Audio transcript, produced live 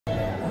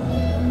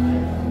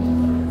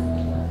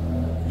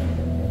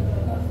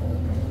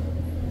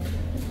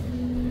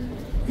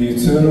The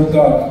eternal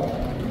God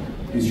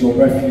is your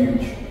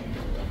refuge,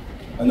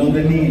 and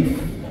underneath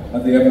are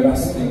the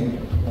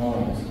everlasting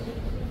arms.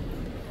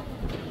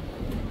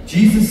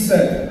 Jesus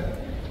said,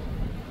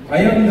 I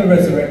am the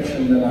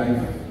resurrection and the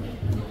life.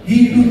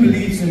 He who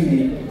believes in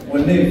me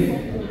will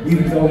live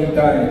even though he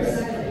dies.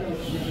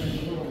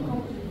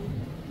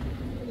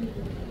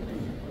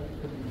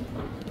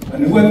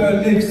 And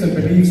whoever lives and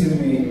believes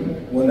in me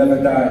will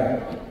never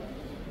die.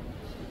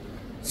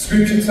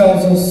 Scripture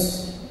tells us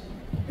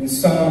in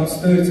Psalms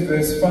 30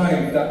 verse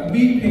 5 that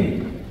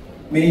weeping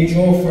may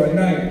endure for a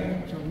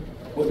night,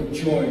 but the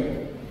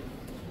joy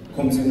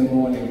comes in the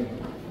morning.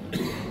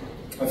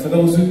 And for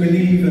those who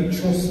believe and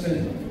trust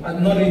and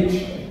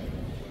acknowledge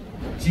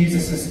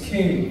Jesus as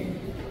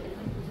King,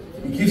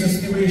 he gives us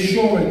the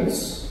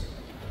reassurance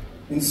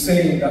in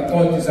saying that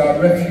God is our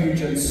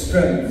refuge and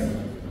strength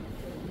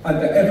and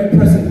the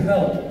ever-present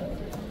help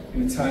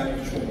in a time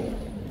of trouble.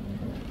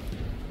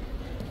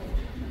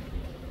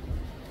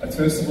 I'd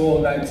first of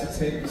all like to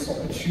take this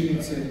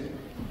opportunity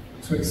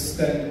to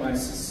extend my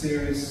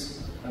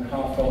sincerest and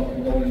heartfelt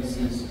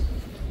condolences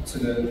to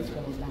the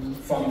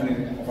family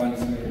of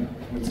Anthony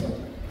Witter.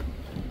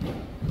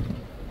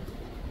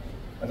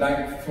 I'd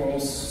like for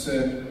us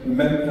to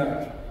remember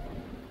that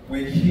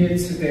we're here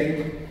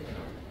today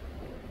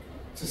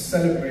to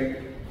celebrate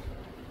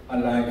a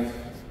life.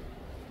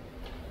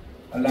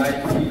 A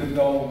life even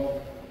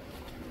though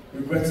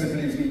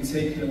regrettably has been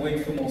taken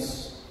away from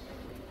us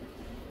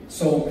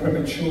so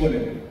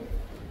prematurely.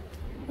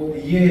 But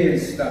the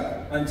years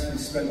that Anthony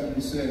spent on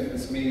this earth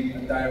has made a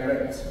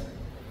direct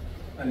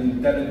and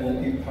indelible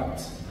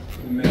impact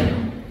on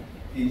many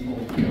people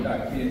that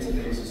are here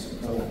today to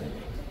support.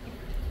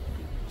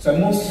 So I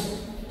must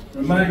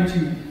remind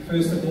you,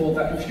 first of all,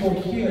 that if you're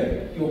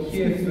here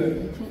for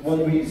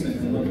one reason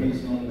and one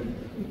reason only.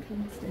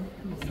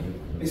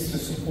 It's to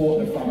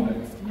support the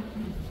family.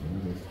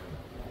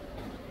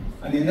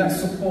 And in that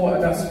support,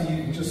 I'd ask for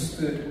you just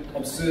to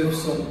observe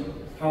some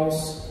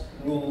house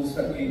rules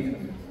that we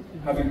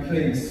have in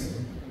place.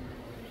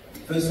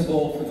 First of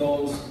all, for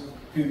those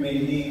who may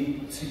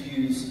need to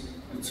use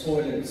the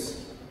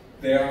toilets,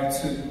 they are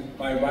to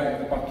my right at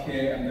the back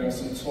here, and there are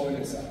some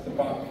toilets at the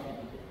back.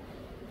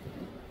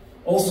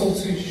 Also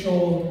to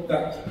ensure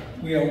that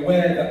we are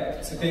aware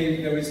that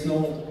today there is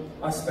no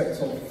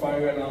aspect of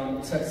fire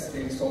alarm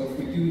testing, so if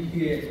we do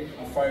hear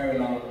a fire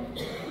alarm,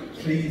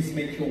 please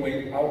make your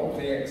way out of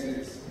the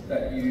exits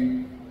that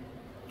you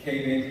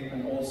came in,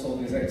 and also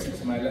there's exit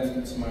to my left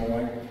and to my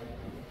right.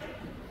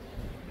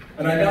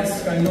 And I'd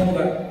ask, I know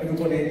that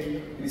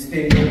everybody in this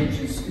day and age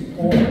is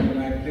important, and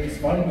I place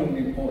value on the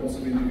importance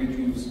of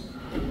individuals,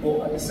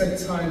 but at the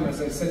same time,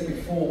 as I said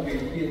before, we're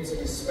here to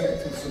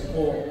respect and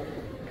support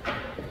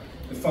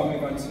the family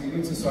of Anthony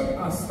Witter. So I've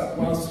asked that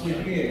whilst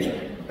we're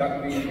here,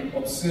 that we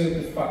observe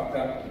the fact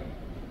that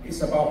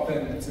it's about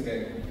them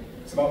today.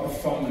 It's about the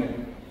family.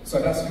 So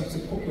I'd ask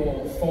you to put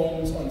your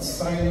phones on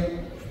silent,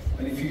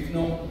 and if you've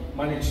not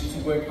managed to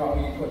work out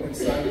how you put them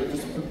silent,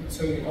 just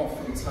turn it off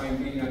for the time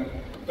being. I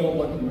don't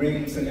want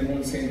rings and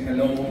everyone saying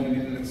hello in the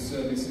middle of the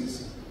service.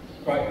 It's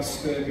quite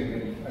disturbing.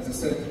 And as I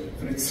said,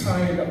 for the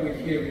time that we're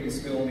here in this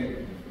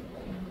building,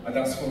 I'd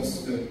ask for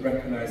us to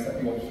recognise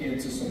that you're here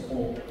to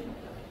support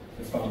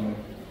the family.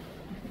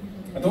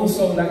 I'd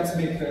also like to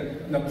make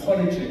an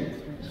apology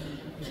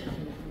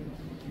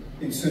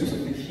in terms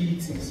of the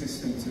heating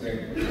system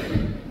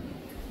today.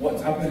 What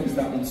happened is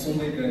that on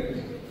Sunday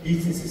the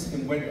heating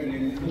system went in,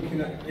 and looking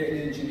at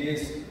getting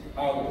engineers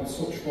out and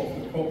such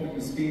forth, the problem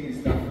has been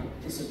is that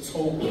it's a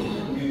total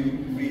new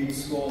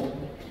reinstall,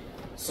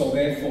 so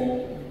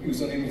therefore it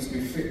was unable to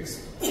be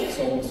fixed.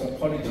 So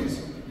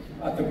apologies.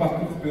 At the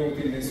back of the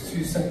building there's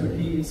two separate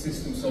heating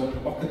systems, so the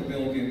back of the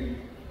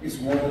building is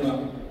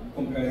warmer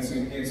compared to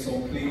in here, so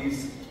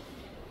please,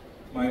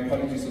 my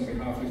apologies on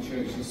behalf of the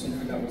church. It's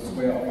something that was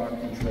way out of our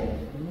control.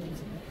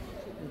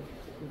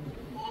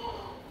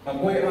 I'm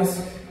going to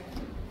ask,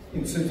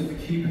 in terms of the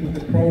keeping of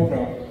the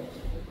programme,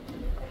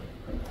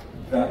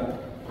 that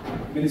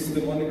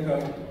Minister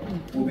Monica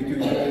will be doing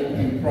the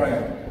opening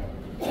prayer.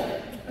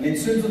 And in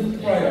terms of the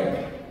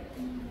prayer,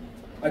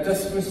 I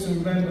just want us to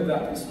remember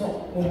that it's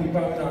not when we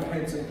bow our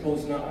heads and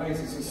closing our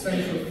eyes, it's a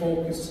central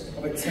focus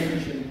of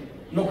attention,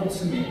 not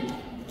unto me,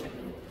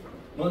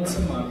 not unto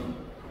man,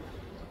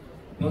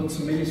 not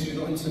unto ministry,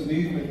 not unto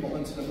movement, but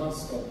unto the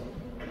Master,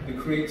 the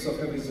Creator of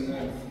heavens and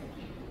earth.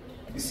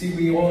 You see,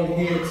 we are all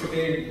here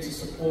today to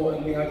support,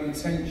 and we have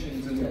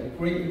intentions, and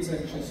great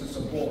intentions to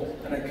support,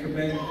 and I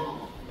commend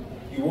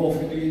you all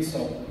for doing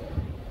so.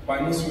 But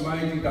I must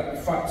remind you that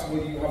the fact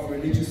whether you have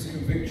religious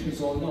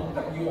convictions or not,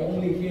 that you're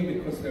only here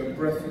because there are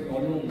breath in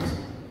your lungs.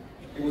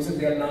 It wasn't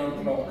the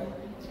alarm clock,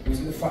 it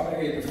wasn't the fact that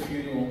I had a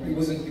funeral, it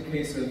wasn't the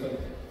case of a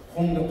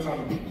hunger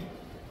pan.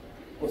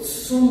 But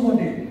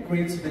somebody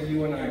greater than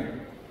you and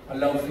I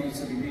allowed for you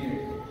to be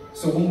here.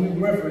 So when we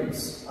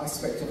reverence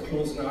aspect of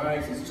closing our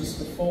eyes, it's just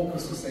the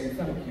focus to say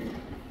thank you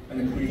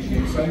and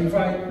appreciate. So I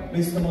invite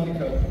Mr.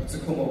 Monica to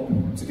come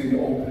up to do the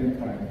opening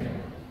prayer.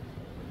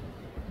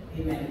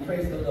 Amen.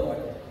 Praise the Lord.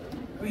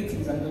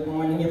 Greetings and good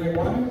morning,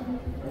 everyone.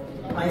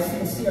 My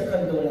sincere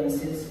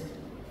condolences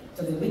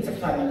to the Witter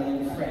family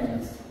and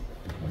friends.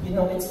 You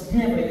know, it's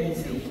never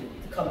easy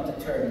to come to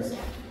terms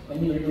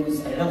when you lose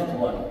a loved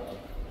one.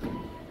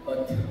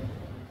 But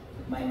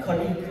my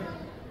colleague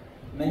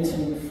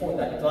mentioned before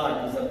that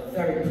God is a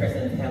very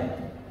present help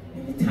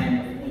in the time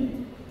of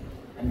need.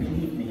 And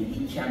believe me,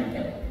 He can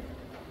help.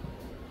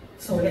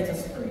 So let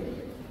us pray.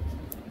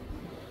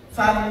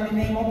 Father, in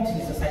the name of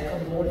Jesus, I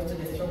come boldly to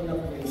the throne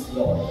of grace,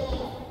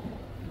 Lord.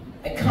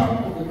 I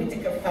come with the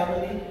Whittaker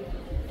family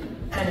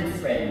and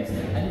friends,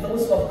 and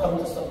those who have come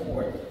to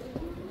support.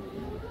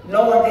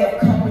 Lord, they have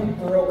come with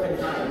broken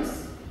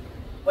hearts,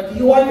 but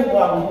you are the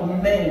one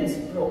who mends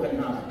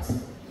broken hearts.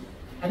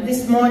 And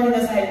this morning,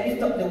 as I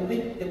lift up the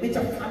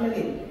Witter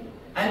family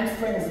and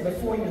friends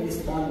before you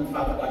this morning,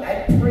 Father God,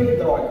 I pray,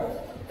 Lord,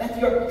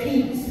 that your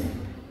peace,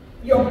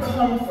 your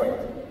comfort,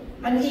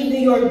 and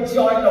even your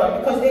joy, Lord,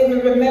 because they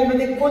will remember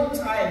the good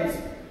times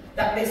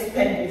that they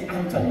spent with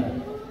Anthony.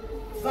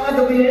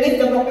 Father, we lift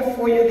them up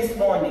before you this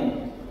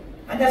morning.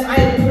 And as I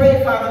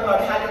pray, Father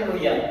God,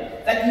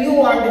 hallelujah, that you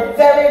are the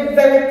very,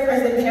 very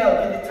present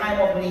help in the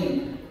time of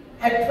need.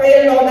 I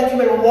pray, Lord, that you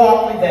will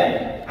walk with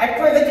them. I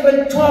pray that you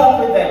will talk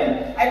with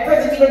them. I pray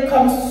that you will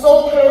come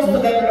so close to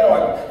them,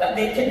 Lord, that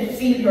they can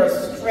feel your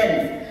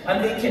strength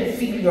and they can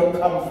feel your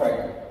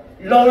comfort.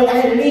 Lord,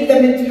 I leave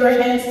them into your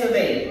hands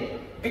today,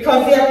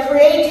 because they are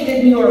created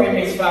in your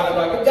image, Father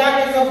God,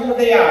 regardless of who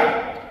they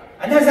are.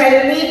 And as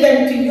I leave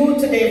them to you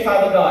today,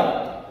 Father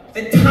God,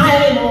 the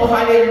time, oh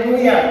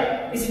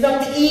hallelujah, is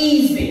not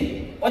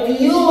easy, but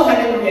you,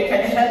 hallelujah,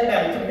 can help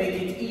them to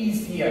make it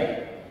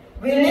easier.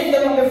 We lift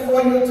them up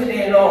before you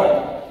today,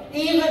 Lord,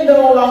 even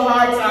though our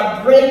hearts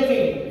are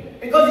breaking,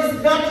 because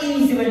it's not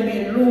easy when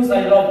we lose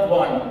a loved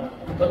one.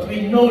 But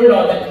we know,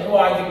 Lord, that you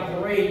are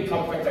the great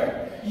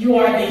comforter. You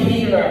are the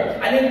healer.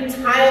 And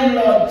in time,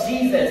 Lord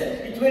Jesus,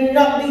 it will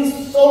not be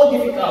so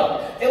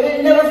difficult. They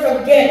will never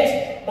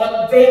forget,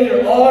 but they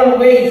will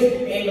always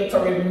be able to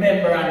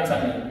remember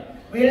Anthony.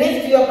 We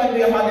lift you up and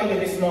we honor you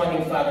this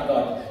morning, Father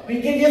God. We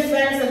give you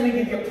thanks and we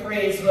give you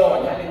praise,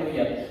 Lord.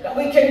 Hallelujah. That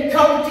we can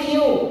come to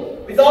you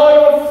with all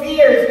our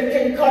fears. We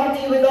can come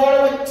to you with all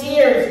our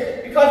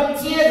tears,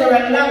 because tears are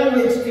a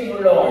language to you,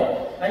 Lord.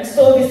 And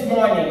so this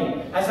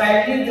morning, as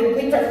I lead the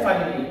Witter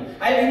family,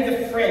 I lead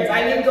the friends,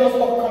 I lead those who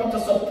have come to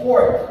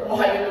support, oh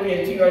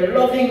hallelujah, to your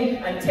loving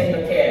and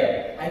tender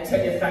care, I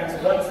tell you thanks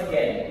once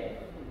again,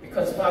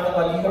 because Father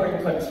God, you are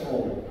in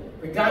control.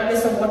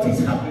 Regardless of what is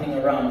happening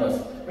around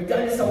us,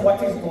 regardless of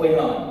what is going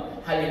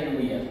on,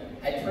 hallelujah.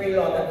 I pray,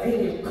 Lord, that they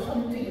will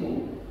come to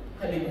you,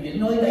 hallelujah,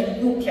 knowing that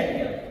you can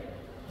help,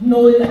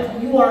 knowing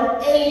that you are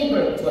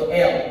able to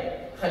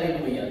help,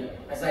 hallelujah.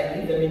 As I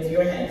leave them into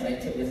your hands, I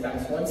tell you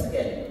thanks once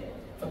again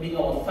for being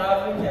our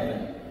Father in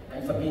heaven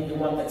and for being the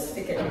one that's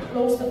sticking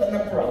closer than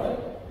a brother.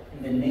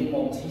 In the name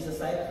of Jesus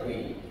I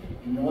pray,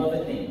 in no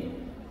other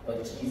name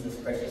but Jesus'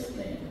 precious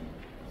name.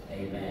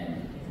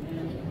 Amen.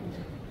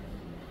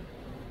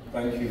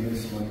 Thank you,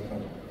 Miss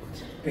Michael.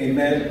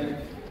 Amen.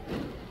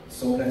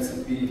 So let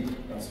it be.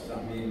 That's what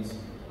that means.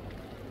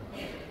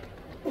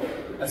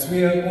 As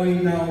we are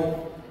going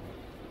now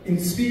in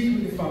speaking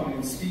with the family,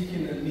 in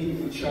speaking and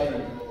meeting with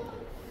Sharon,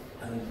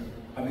 and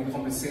having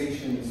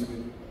conversations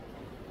with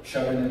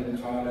Sharon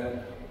and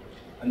Carla,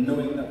 and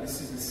knowing that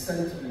this is the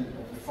sentiment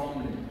of the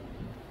family,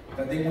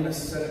 that they want to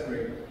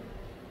celebrate.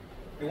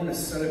 They want to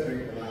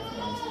celebrate the life of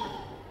Anthony.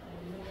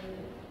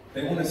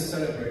 They want to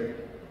celebrate.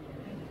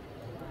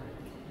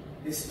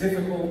 It's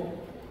difficult,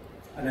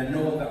 and I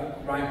know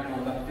that right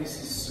now that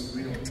this is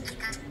surreal.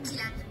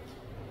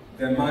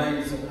 Their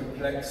minds are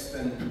perplexed,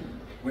 and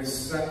we're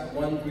sat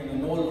wondering,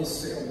 and all of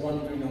us sit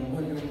wondering and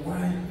wondering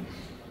why.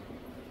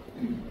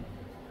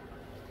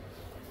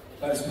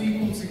 But as we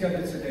come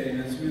together today,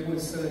 and as we will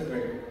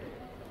celebrate,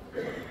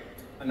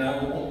 and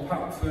I will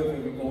unpack further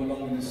as we go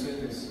along in the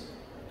service.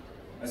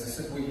 As I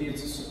said, we're here to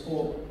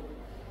support.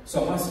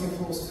 So I'm asking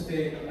for us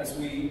today, as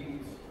we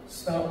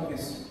start with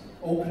this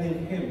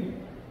opening hymn,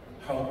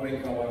 How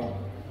Great Thou Art.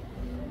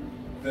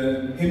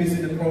 The hymn is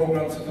in the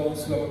program to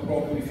those who have a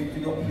problem. If you do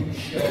not, please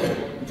share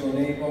with your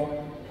neighbour.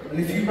 And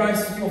if you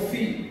rise to your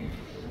feet,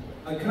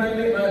 and can I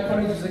make my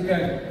apologies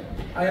again?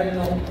 I am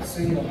not a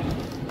singer.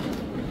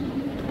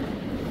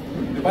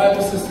 The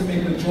Bible says to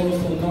make a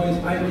joyful noise.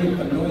 I make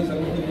a noise.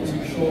 I'm not even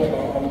too sure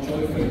about how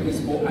joyful it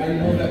is, but I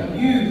know that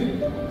you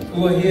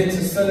who are here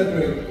to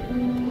celebrate,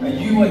 and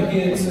you are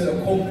here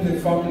to accompany the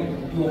family,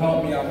 you will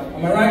help me out.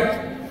 Am I right?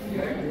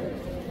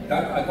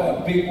 That I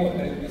got a big one.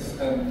 This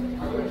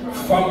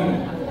family.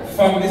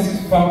 This is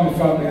family.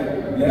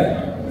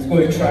 Yeah, let's go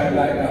and try it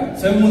like that.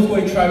 So everyone's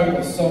going to try with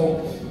us.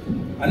 So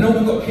I know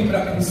we've got people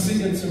that can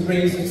sing and to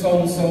raise the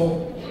tone.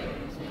 So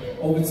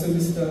over to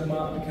Mr.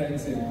 Mark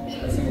McKenzie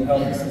as he will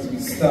help us as we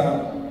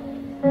start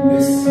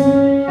this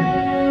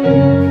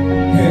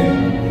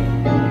hymn.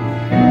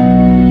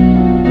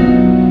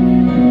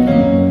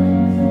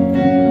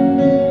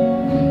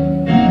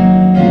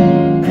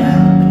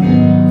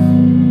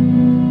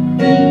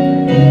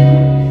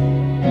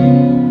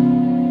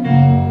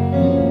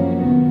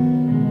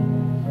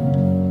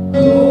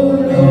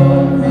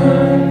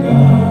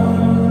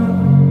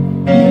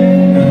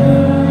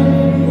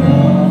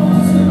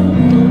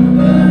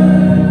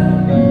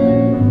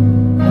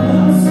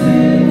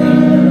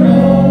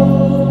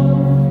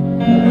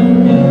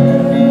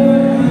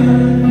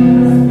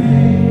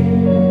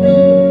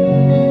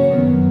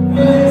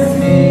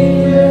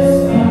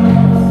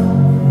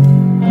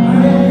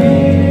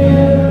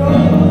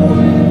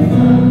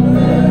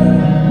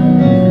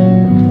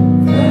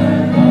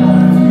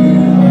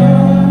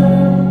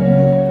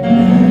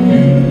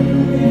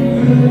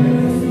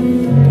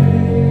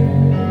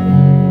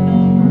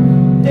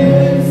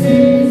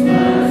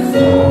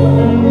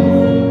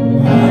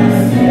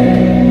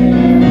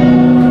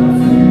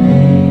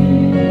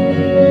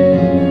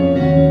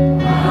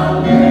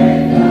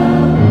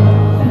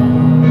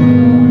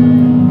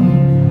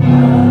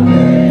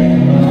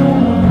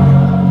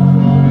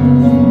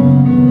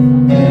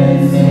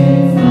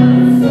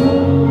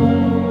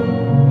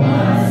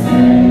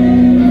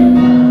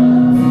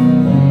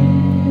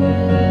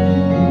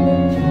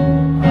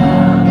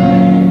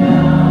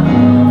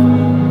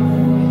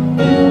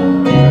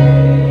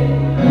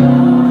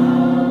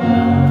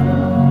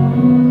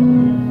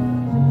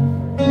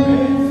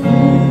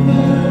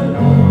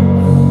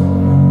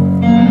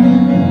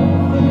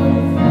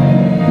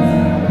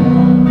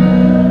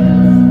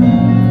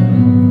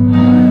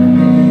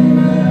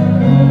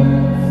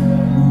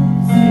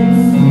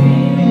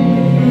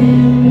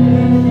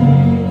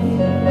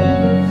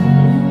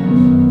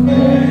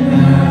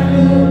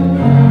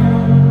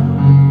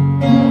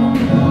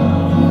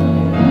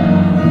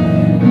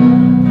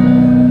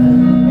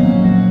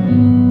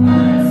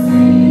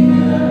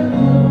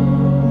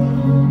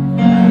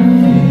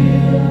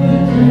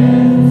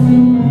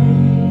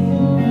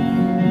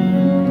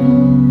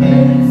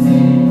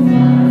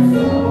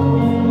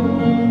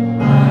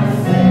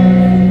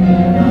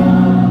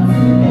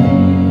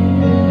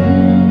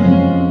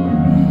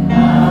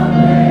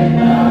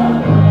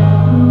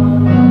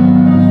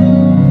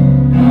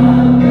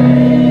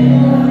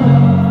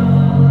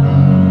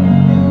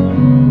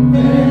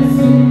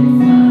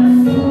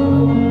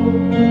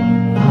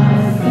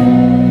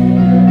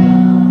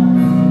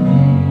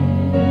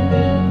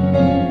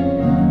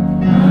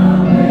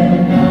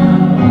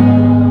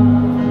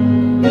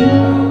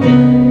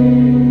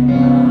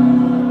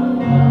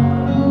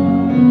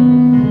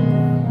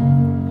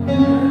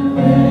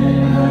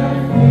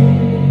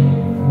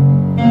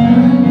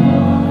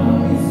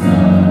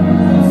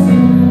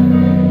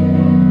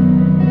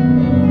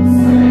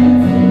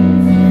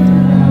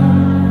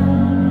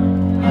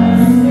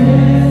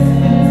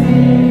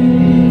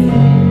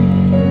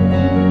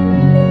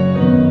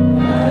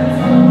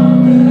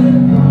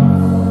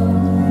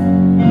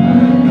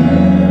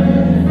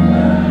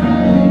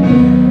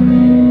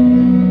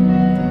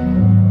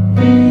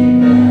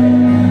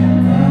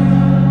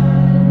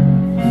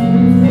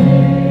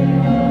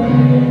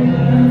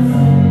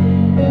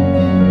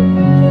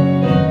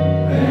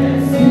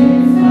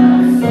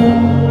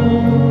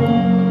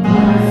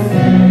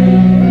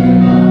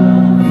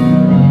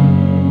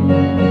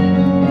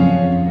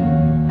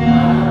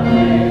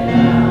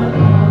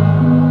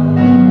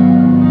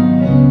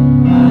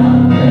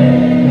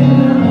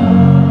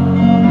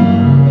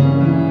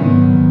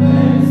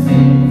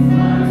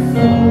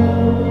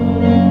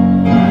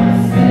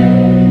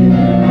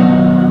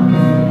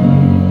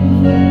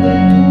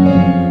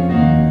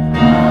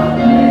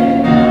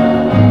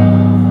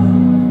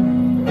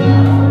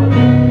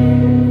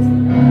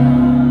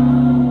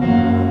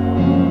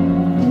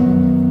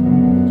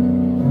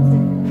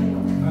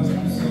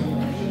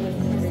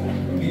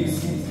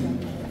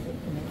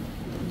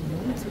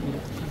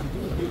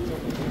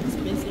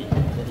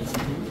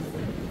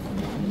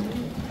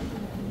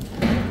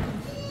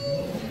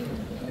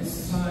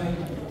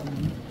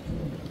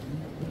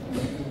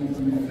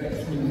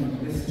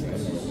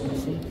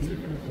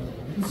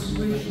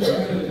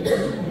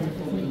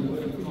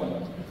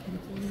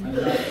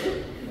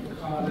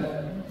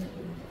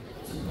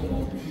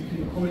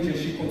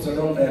 comes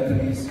along there,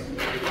 please.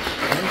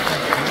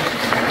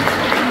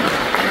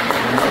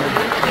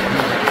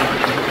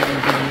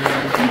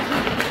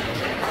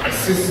 A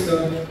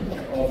sister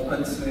of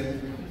Anthony,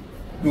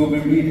 who will be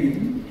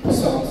reading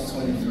Psalms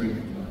 23.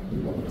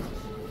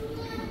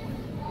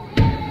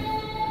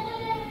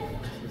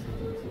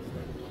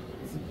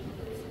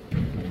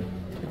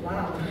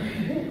 Wow.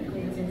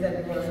 Greetings,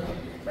 everyone.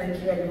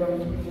 Thank you, everyone,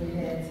 for being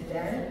here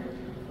today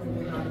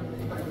on behalf of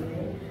the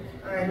family.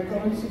 I'm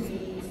going to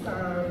read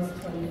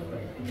Psalms 23.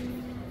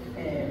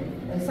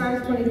 And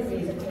Psalms 23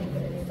 is a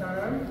comforting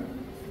psalm,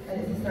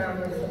 and it's a psalm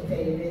of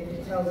David.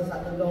 It tells us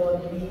that the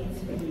Lord leads,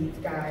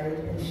 guides,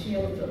 and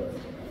shields us.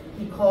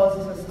 He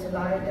causes us to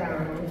lie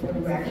down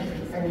and rest,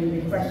 and He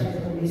refreshes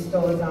and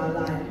restores our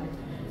life.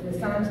 So the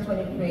Psalms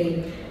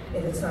 23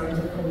 is a psalm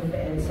of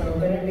comfort. So I'm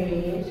going to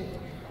read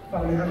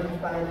from the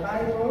Amplified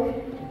Bible.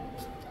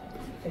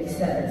 It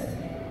says,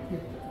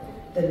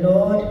 "The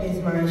Lord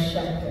is my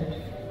shepherd,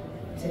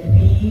 to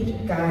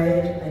feed,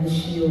 guide, and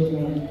shield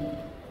me.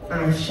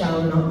 I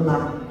shall not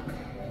lack.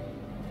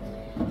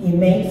 He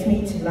makes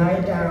me to lie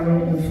down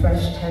in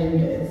fresh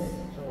tenders,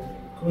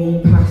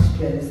 green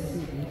pastures.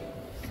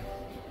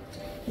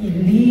 He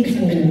leads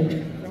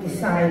me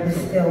beside the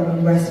still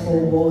and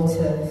restful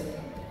waters.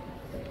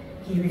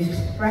 He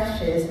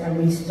refreshes and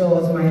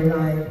restores my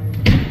life.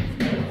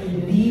 He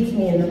leads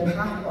me in the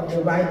path of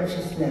the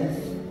righteousness,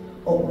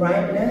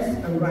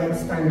 uprightness and right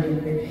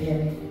standing with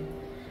Him,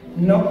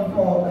 not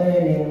for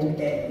earning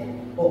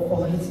it, but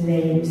for His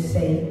name's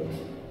sake.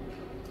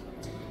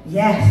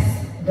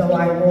 Yes, though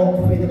I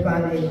walk through the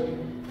valley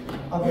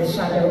of the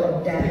shadow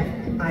of death,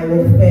 I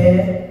will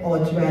fear or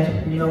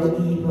dread no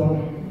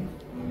evil.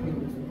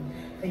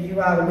 For You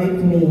are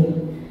with me,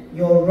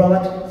 Your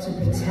rod to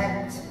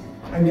protect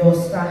and Your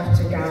staff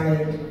to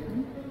guide.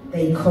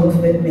 They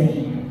comfort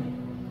me.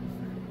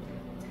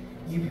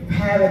 You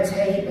prepare a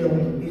table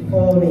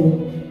before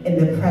me in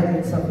the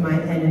presence of my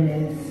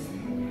enemies.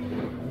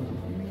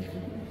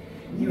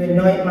 You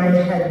anoint my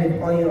head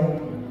with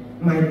oil,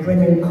 my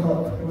brimming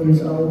cup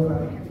runs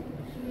over.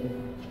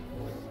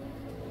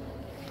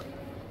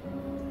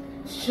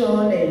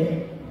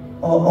 Surely,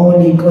 or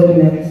only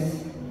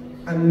goodness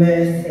and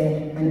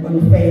mercy and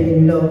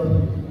unfailing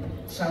love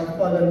shall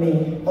follow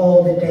me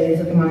all the days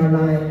of my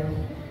life,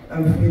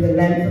 and through the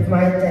length of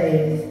my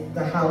days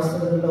the house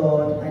of the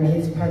Lord and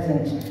His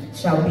presence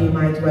shall be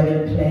my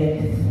dwelling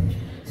place.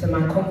 So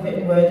my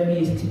comforting word for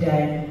you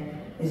today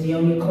is the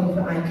only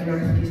comfort I can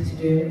ask you to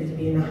do is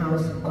be in the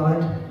house of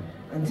God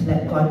and to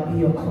let God be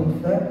your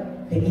comfort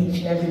for each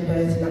and every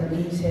person that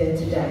leaves here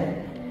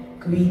today,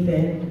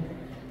 grieving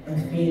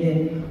and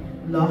feeling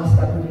lost,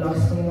 that we've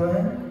lost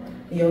someone.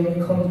 The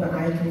only comfort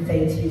I can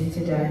say to you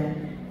today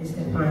is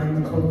to find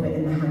the comfort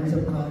in the hands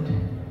of God.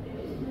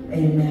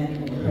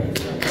 Amen. Praise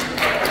God.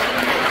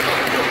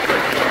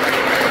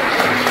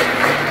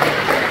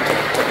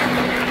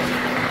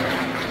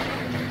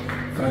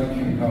 Thank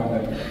you,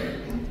 Father.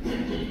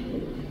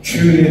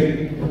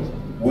 Truly,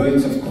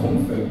 words of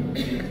comfort.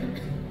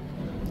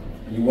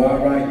 You are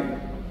right,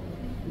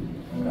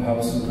 the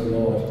house of the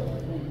Lord.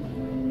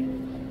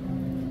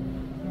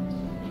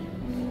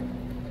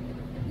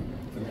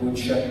 The good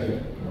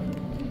shepherd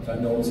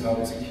that knows how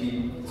to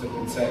keep, to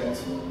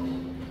protect.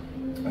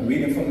 And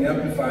reading from the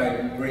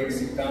Amplified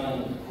breaks it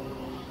down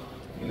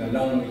in a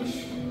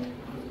language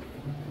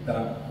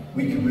that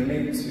we can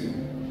relate to.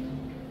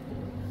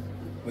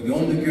 With the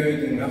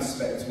undergirding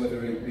aspects,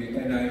 whether it be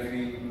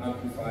NIV,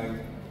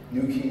 Amplified,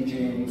 New King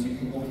James, you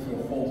can go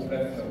through a whole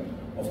plethora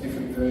of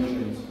different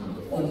versions.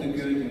 The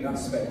undergirding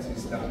aspect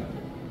is that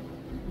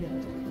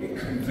it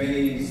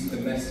conveys the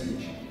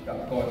message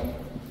that God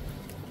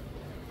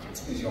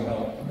is your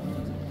help.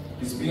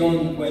 It's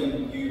beyond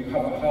when you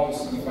have a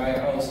house, you buy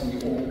a house and you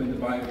open the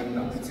Bible in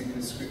that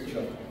particular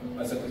scripture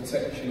as a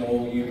protection,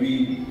 or you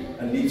read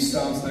and leave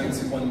Psalms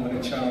 91 when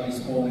a child is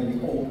born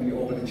and you open it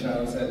over the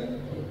child's head.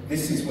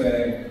 This is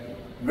where,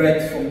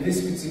 read from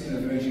this particular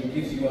version,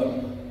 gives you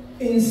an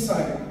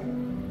insight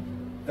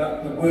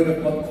that the Word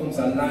of God comes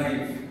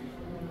alive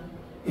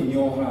in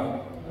your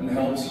heart and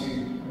helps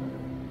you.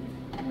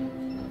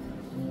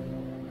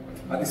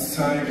 At this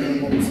time,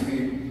 we're going to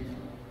be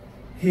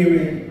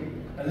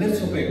hearing a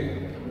little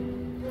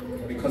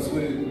bit, because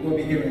we'll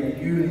be hearing a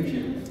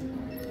eulogy.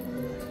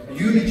 A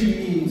eulogy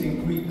means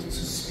in Greek to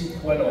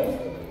speak well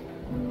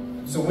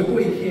of. So we're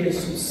going to hear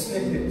some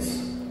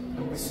snippets.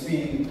 It's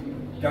been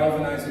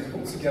galvanized and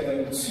put together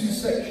in two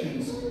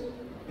sections,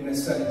 in a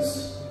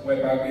sense,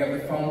 whereby we have the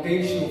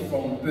foundational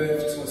from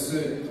birth to a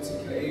certain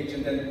particular age,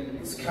 and then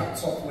it's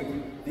capped off with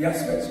the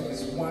aspects of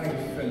his wife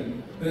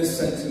and her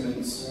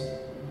sentiments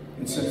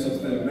in terms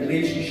of the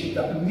relationship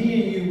that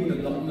me and you would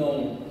have not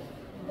known.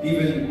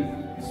 Even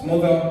his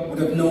mother would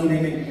have known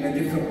him in a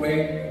different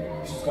way.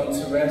 She's gone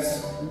to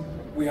rest.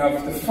 We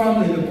have the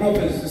family, the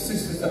brothers, the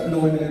sisters that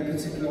know him in a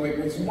particular way,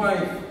 but his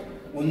wife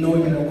will know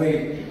him in a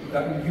way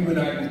that you and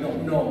I would not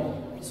know.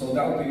 So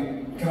that will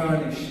be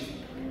garnished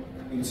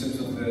in terms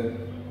of the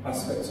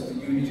aspects of the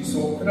eulogy.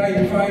 So could I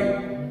invite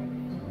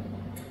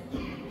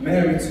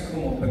Mary to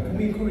come up. And can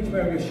we encourage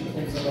Mary as she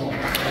comes along?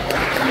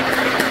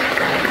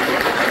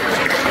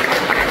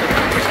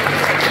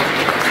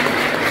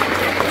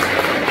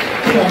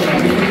 Come on now,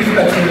 we can do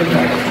better than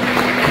that.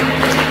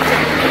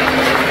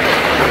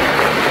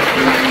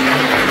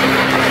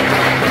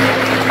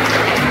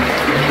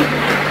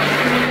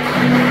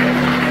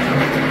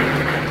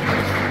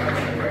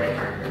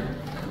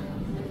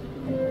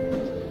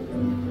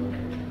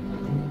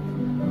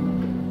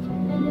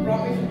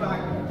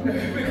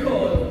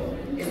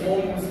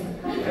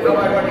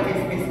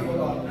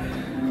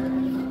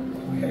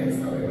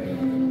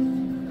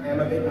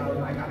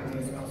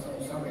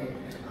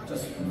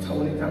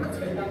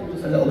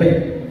 Just a little bit.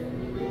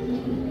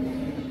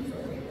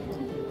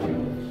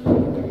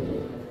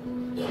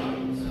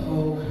 So,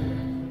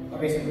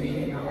 obviously we're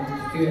here now,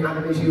 doing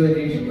Anna's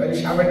eulogy. When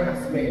Sharon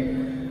asked me,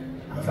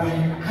 I was like, I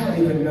don't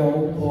even know,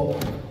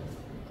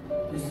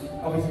 but there's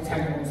obviously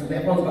 10 months and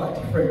everyone's got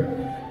a different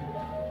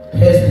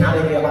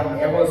personality of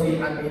Annie. Everyone sees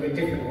Annie in a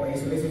different way,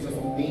 so this is just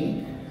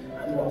me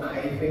and what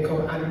I think of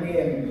Annie,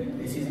 and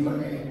this is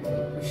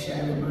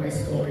sharing my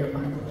story of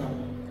my brother.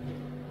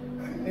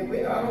 And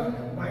Witter,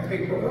 my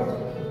big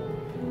brother.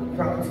 I'm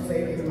proud to say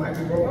he's my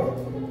big brother.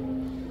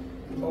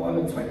 Born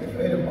on the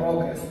 23rd of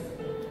August.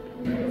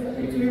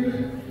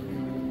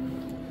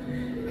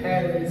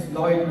 Parents,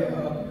 Lloyd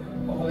Witter,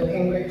 all in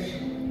English.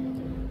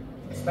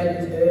 He spent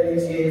his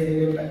earliest years in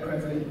Limbeck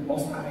Crescent,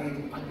 Moss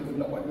Hyde. I would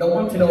not want no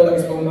one to know that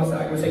he's from Moss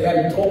Hyde. I would say,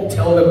 don't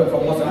tell them I'm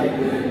from Moss Hyde.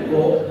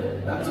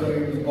 But that's where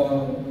he was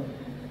born.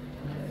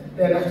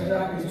 Then after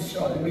that, we just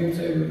shortly moved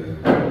to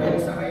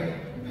Longside,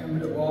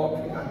 Pembrokeshire Walk.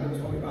 I was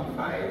probably about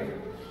 5.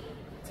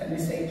 Attended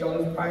St.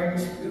 John's Primary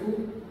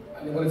School.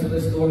 And they wanted to tell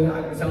the story that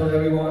I can tell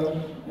everyone.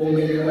 Mum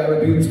made me wear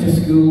boots to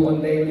school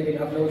one day when they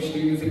didn't have no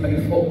shoes. They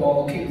played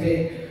football, kicked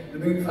it, the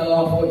boot fell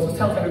off. But just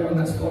tell everyone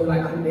that story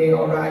like, Andy,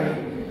 alright.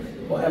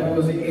 Whatever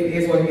it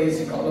is what it is.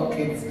 You've got a lot of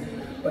kids.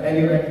 But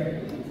anyway,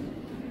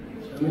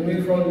 and we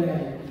moved from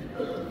there.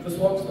 Just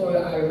one story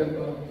that I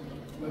remember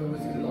when we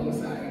was in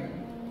Longside.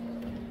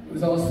 It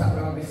was all sat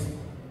around this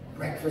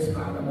breakfast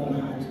bar that Mum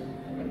had.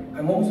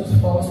 And Mum was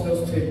just forcing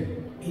us to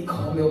eat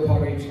cornmeal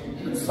porridge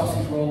and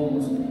sausage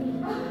rolls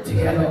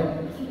together.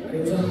 And it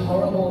was just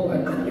horrible.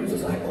 And Andy was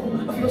just like,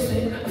 oh, I feel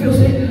sick, I feel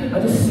sick. I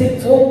just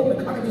sipped up,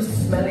 and I could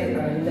just smell it,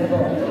 and I never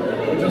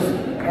would just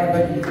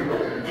ever eat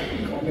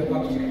cornmeal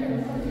porridge again.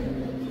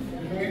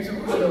 We moved to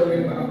Witter in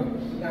about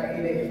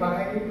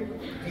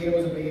 1985. Dina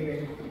was a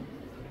baby.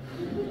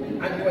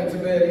 Andy went to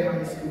Burley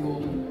High School.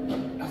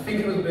 I think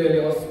it was Burley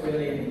or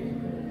Burley.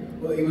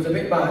 But he was a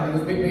bit bad, he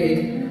was a bit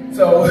big,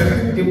 so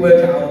it didn't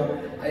work out.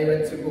 And he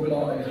went to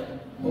Buglaw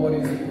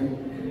boarding school.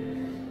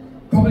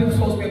 Probably was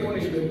supposed to be a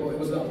punishment, but it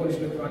was not a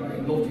punishment for Andy.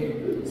 He loved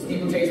him.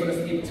 Steeplechase was a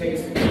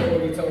steeplechase. He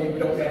told me we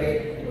don't get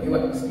it, but he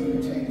went on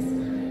steeplechase.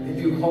 They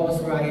do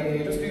horse riding,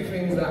 they just do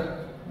things that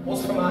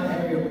us from our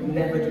area would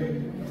never do.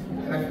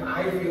 And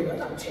I feel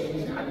that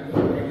changed Andy.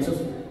 He was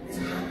just this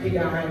happy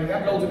guy. He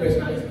had loads of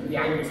personalities, he could be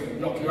angry, he could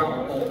knock you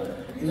out, but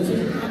he was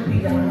just a happy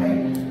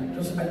guy,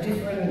 just a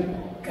different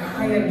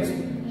guy, and just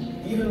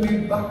even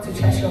moved back to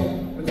Cheshire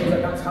because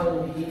that's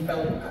how he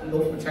felt and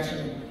love for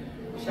Cheshire.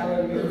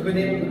 Sharon was with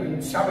him,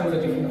 and Sharon's a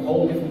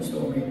whole different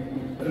story.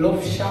 The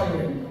love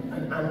Sharon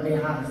and Andy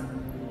has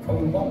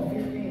from what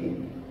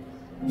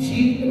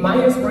 15.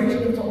 My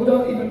inspiration told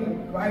her,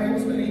 even my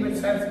husband even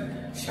says,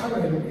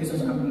 Sharon is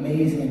just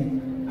amazing.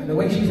 And the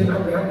way she's in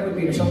Andy would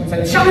be in a shopping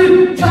centre,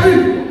 Sharon!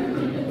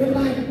 We're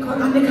like,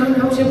 God, Andy can't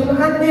help you. Come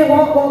on, Andy,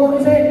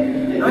 what is it?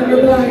 And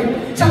you're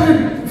like,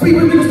 Sharon, 3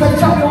 women just like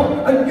champion,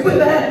 and you were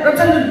there, and I'm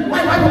telling you, why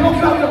will knock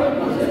you out?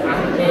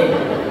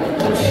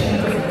 But she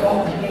just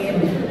got him,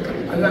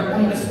 and that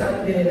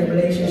understanding in the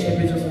relationship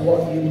is just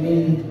what you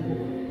need.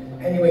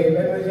 Anyway,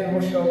 when we was in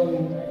Russia,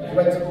 we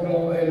went to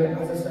Buglaw, and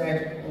as I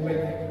said, we went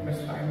there, I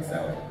must find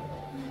myself.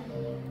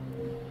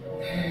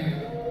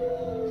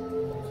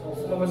 So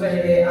some of us are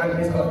here, and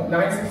he's got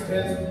 9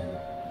 sisters,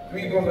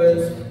 3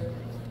 brothers,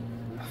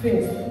 I think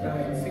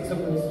 9, 6 of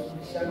us.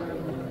 Sharon,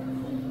 come on.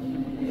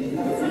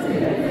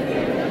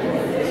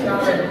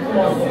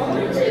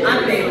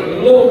 Andy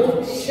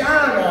loved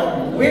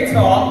Sharon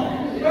Witter.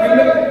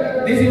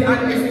 This is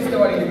Andy's sister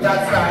on his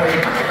dad's side.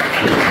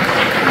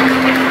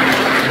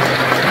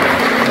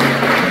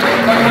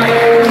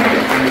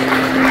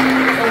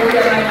 So we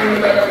are like,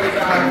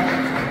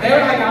 they're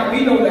like, we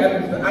know them.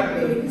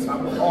 Andy is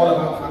all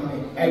about family.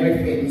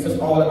 Everything. It's just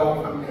all about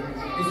family.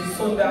 This is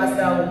son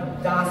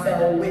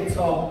Darcel,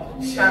 Witter,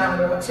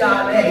 Sharon,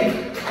 Charlie.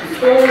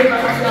 It's all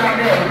about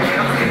Charlie.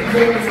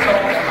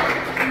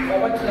 I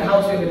went to the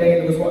house the other day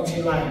and I was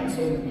watching like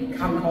some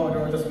camcorder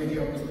or just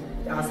videos.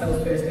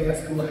 Darcel's first day at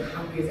school,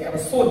 happy as ever.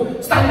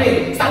 Son, stand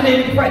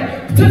in, friend.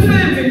 To film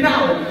him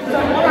now. He's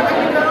like, all right,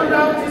 calm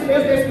down. It's his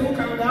first day at school,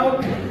 calm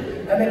down.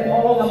 And then the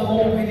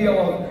whole video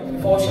of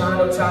before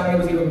Charlie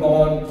was even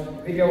born,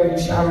 video with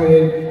Sharon.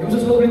 It was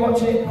just lovely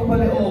watching it. Proper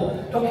little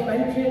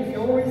documentary in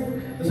Furies.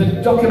 There's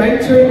a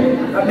documentary,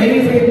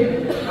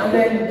 amazing. And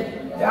then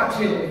the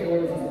actual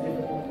Furies is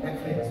different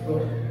Netflix,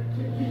 but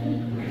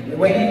The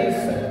way he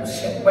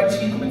was, when she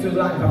came into his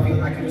life, I feel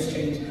like it was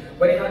changed.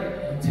 When he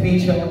had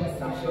Tanisha,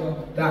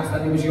 Sasha, that's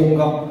when he was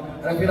younger.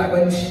 And I feel like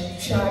when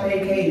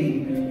Sade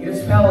came, he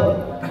just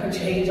felt, I can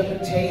change,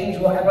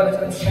 whatever, let's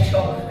go to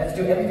Cheshire, let's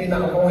do everything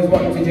that I've always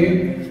wanted to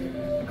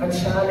do. And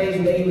Sade's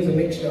name was a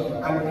mixture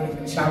of Anthony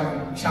and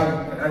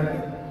Sharon and Anthony,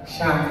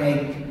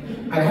 Sade.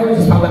 And I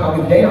just found that out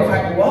the other day, and I was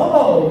like,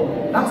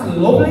 whoa, that's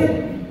lovely.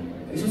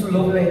 It's just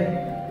lovely.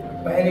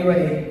 But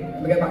anyway,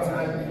 let me get back to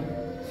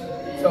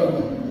Anthony. So,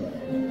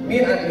 me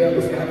and Anthony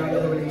obviously had a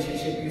little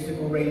relationship. We used to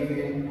go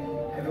raving.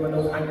 Everyone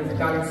knows Anthony's a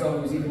dancer,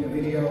 who's even in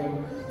the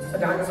video. He's a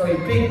dancer, he's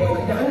big, but he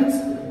can dance.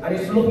 And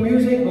he just loves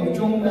music, loves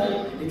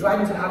jungle. He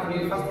drives into the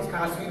avenue, fastest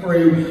car,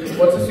 Subaru.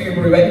 What's a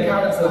Subaru? Any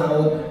car that's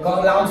loud, got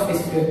a loud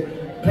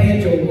system,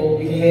 playing jungle.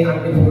 You can hear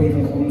Anthony before he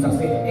even comes. That's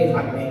it, it's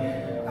Anthony.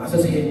 That's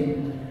just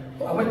him.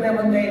 But I went there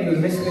one day and he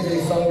was listening to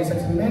this song. He said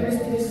to me, "Man,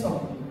 listen to this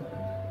song."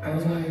 And I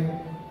was like,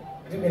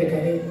 I didn't really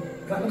get it.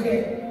 He's like,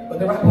 okay, but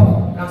the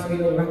rapper, that's what he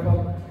was, the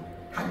rapper,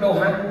 had no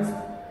hands.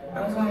 And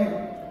I was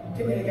like,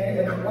 didn't really get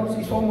it. And once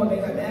he told me one day,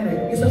 he's like, "Mary,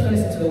 you're just going to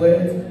listen to the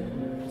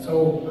words."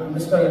 So I'm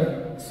just going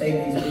to say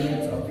these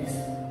words of this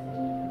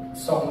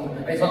song.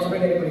 And it's not to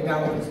bring anybody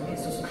down,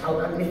 it's just how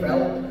Anthony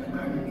felt.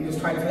 And he just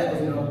tried to let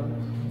us know.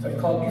 So it's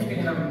called Gifted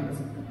Hands,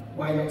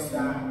 Why Not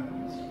Start?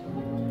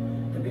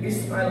 The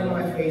biggest smile on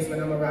my face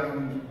when I'm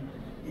around.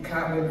 You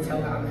can't really tell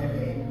that I'm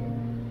heavy.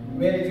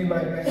 Really do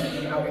my best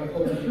when out in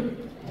public.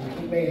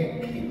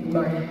 Keep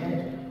my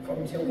head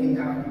from tilting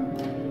down.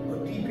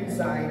 But deep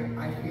inside,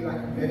 I feel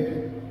like a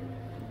burden.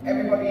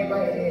 Everybody in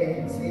my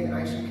ear saying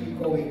I should keep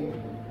going.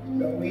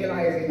 Not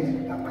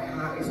realizing that my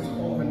heart is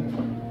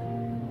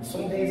torn.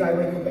 Some days I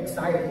wake up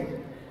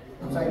excited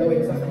because I know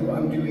exactly what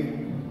I'm doing.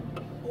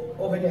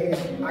 Other days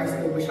I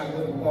still wish I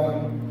wasn't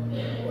born.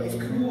 But it's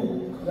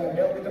cool because I've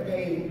dealt with the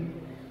pain.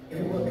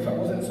 If I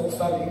wasn't so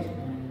solid,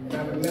 then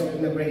I would melt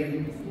in the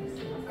rain.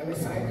 And the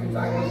cycles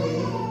I was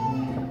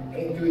in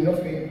ain't doing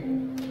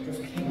nothing,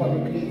 just keep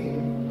on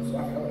repeating, so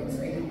I felt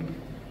insane.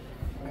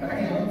 And I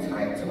held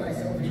tight to my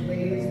selfish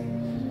ways,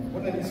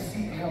 wouldn't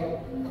seek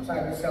help because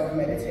I would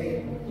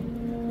self-meditate.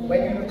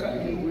 When you look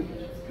at me,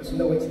 just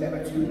know it's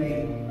never too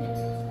late.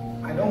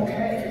 I don't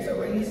care if it's a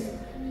race,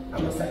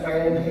 I'm gonna set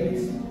my own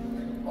pace.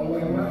 On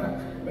my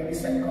mark, ready,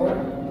 set, go.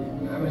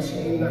 I'm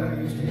ashamed that I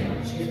used to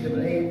shift the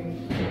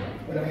blame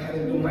when I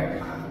hadn't done my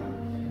part.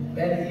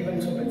 Then even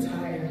took the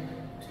time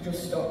to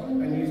just stop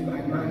and use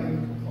my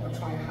mind or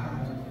try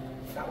hard.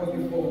 That was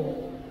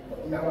before,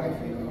 but now I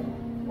figure,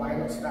 why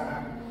not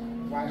start?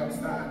 Why not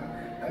start?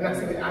 And that's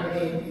it with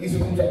Anthony. He used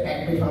to come to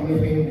every family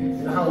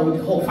thing, the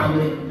whole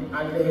family,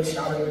 and they would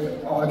shout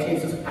with all the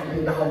kids just Anthony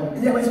in the house.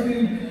 Yeah, where's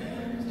food?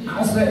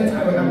 At a certain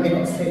time when Anthony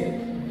got sick,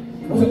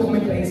 he wasn't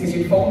coming places,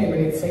 you'd phone him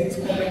and he'd say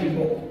to come in,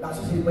 but that's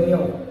just his way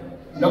of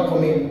not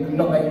coming and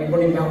not letting me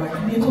run him down. Like,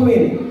 Anthony, come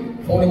in.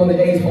 Phone him on the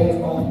day his phone's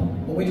off.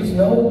 But we just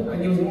know,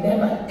 and he was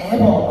never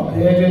ever a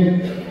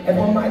burden.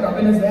 Everyone might not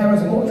have been as there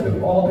as much,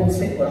 we've all been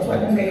sick, but that's why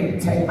one game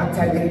 10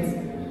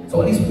 kids.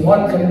 So at least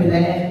one can be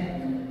there,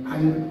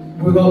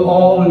 and we will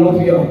all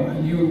love you,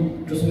 and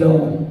you just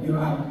know you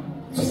have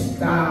a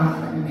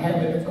star in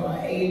heaven. It's got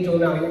an angel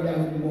now, you're there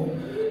with the moon.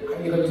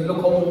 And you can just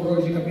look over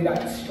us, you can be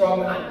that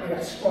strong auntie,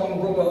 that strong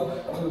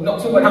brother,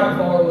 not someone out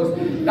for us,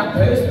 that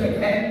person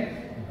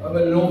again. I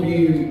will love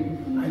you.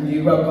 And you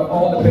have got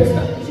all the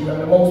personalities, you have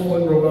the most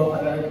fun brother,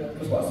 and I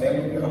just want to say I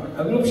love you.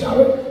 I love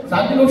Sharon, because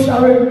I love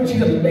Sharon, and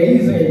she's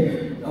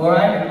amazing.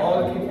 Alright, and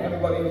all the kids,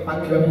 everybody,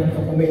 thank you everyone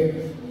for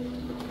coming.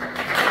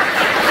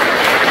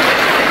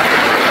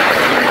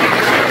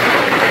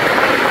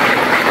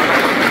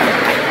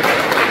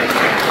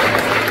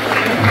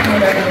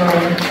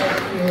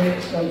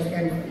 Once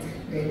again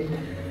for today.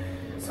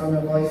 So my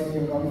voice has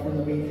been gone from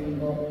the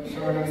weekend, but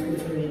Sharon asked me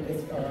to read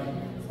this for her,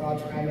 so I'll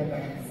try my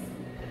best.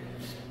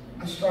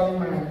 A strong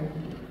man.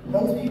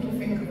 Most people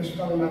think of a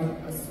strong man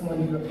as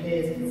someone who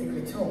appears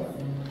physically tough.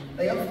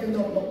 They often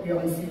don't look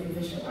beyond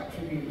superficial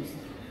attributes.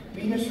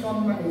 Being a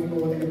strong man is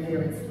more than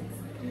appearances.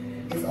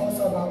 It's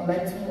also about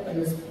mental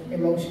and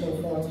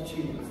emotional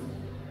fortitude.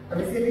 A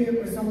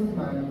resilient, resolved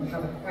man will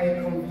have a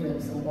quiet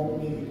confidence and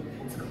won't need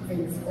to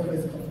convince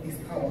others of his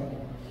power.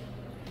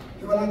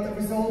 He will have the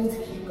resolve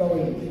to keep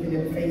going even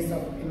in the face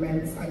of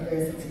immense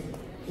adversity.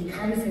 He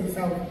carries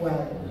himself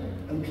well,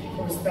 and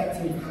people respect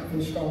him for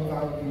having strong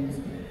values.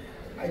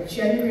 A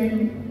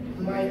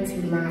genuine, mighty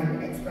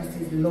man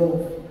expresses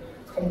love,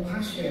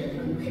 compassion,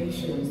 and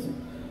patience,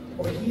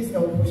 but he is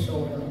no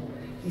pushover.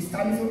 He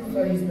stands up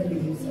for his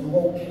beliefs and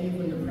won't cave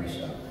under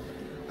pressure.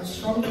 A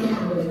strong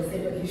man will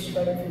exhibit his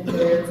strength in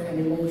words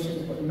and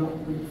emotions, but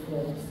not brute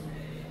force.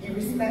 He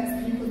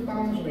respects people's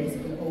boundaries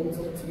and owns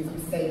up to his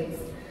mistakes,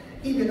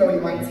 even though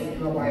it might take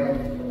him a while.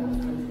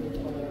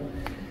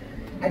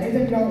 I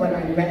didn't know when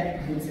I met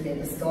him today,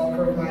 the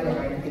stalker of my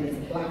life, in his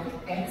black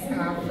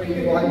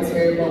XR312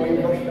 Turbo in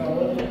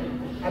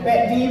Rushall. I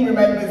bet Dean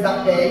remembers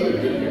that day,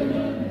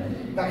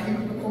 that he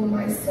would become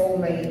my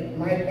soulmate,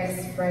 my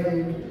best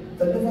friend,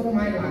 the love of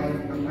my life,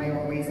 and my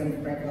always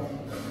and forever.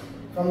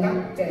 From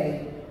that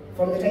day,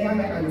 From the day I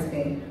met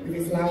Anthony, with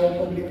his loud,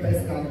 bubbly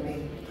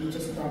personality, he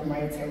just grabbed my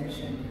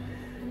attention.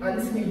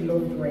 Anthony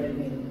loved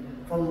raving.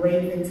 From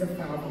raving to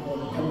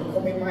fatherhood and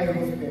becoming my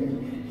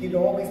husband, he'd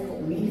always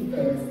put me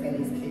first and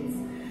his kids.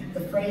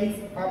 The phrase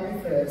family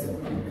first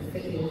would be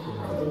befitting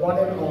for the one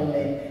and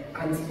only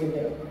Anthony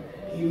Witter.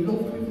 He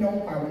loved with no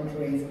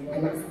boundaries,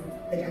 and that's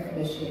the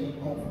definition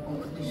of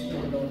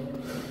unconditional love.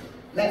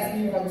 Let's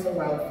move on to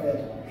Welford.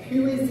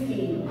 Who is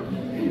he?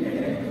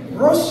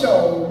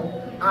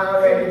 Rusho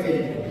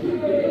RMD.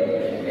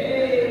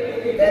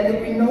 There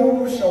would be no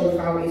Rusho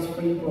without his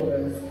three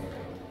brothers,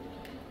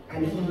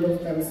 and he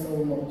loved them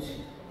so much.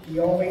 He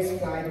always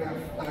flied that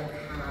flag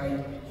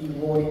high, he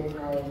wore it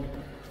proud.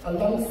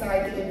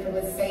 Alongside the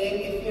infamous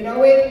saying, if you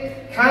know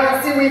it,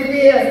 can't see with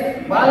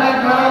fears,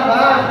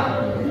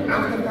 balakaba.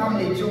 After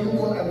family,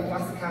 jungle and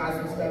fast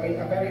cars was a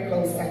very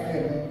close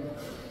second.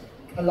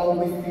 Along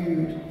with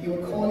food, he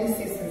would call his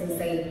sisters and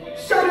say,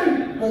 shut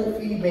him, won't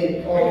feed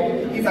me, or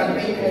he's had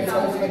bacon and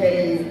toast for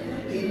days.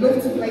 He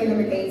loved to play them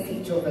against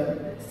each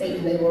other,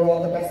 stating they were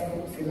all the best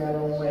cooks in their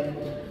own way.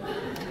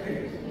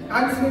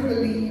 Anthony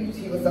believed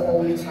he was the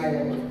only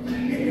child,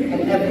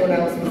 and everyone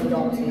else was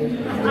adopted. He would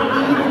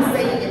even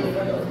say it in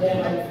front of mum,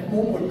 and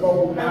mum would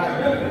go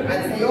mad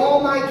and say,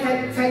 all my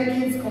 10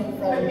 kids come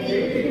from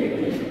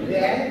me.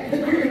 Yeah?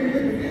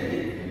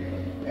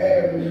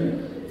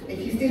 If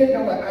you didn't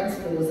know that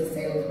Anthony was a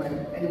salesman,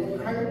 and he would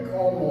prank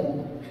call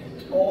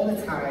mum all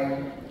the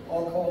time,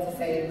 or call to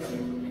say,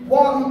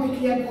 what, you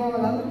picky and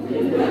Paula?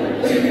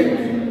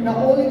 Not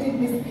only did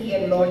Miss P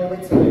and Lloyd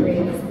Witter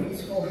create this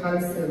beautiful,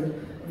 handsome,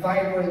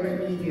 vibrant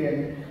comedian,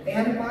 they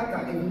had a fact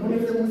that if none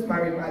of them was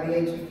married by the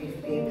age of 50,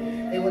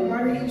 they would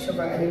marry each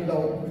other and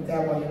elope with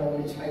their one and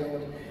only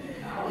child.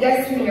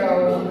 Yes, we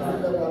know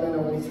he's the one and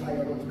only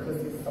child because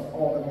it's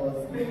all of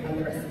us and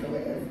the rest of the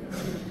Witters.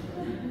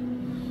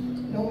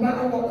 No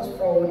matter what was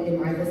thrown in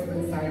my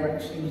husband's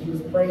direction, he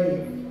was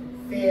brave,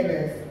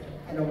 fearless,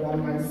 and a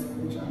one-man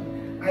soldier.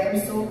 I am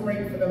so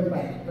grateful and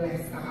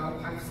blessed that our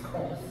paths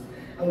crossed,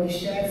 and we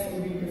shared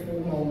some beautiful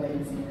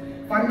moments.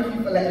 Thank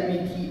you for letting me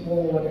keep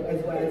Ward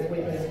as well as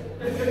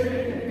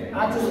Witter.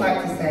 I'd just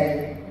like to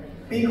say,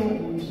 big up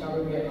you,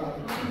 shall we?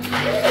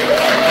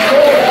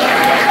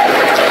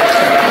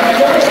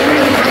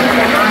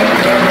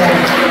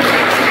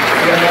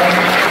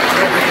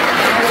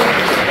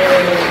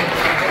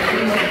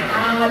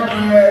 Hard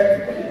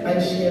work, and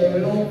she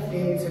loved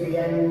him to the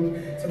end,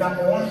 to that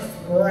last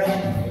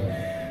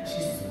breath. She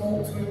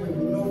spoke to him with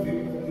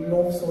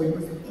love, so it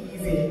was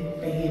easy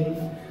for him.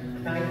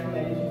 And I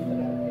commend you for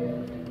that.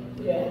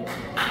 Yeah.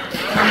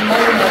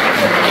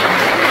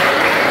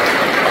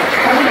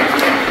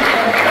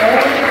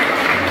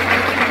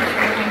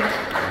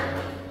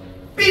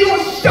 Big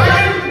ol'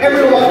 shine,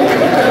 everyone!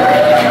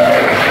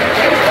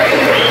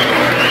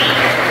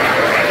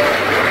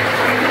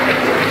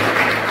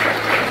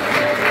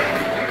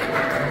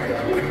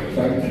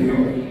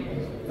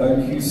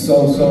 Thank you so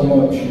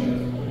much.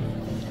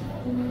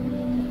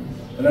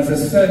 And as I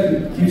said,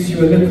 it gives you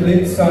a little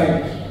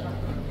insight.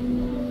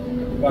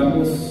 But I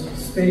must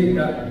state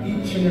that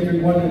each and every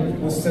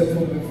one was said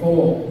from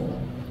before,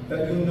 that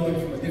you'll know it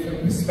from a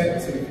different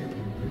perspective.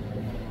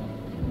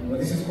 But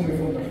this is coming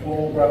from the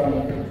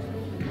foreground,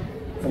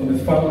 from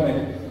the family.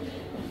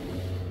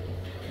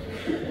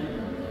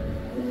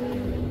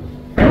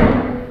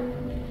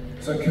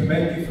 So I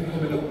commend you for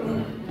coming up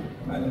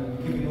and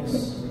giving us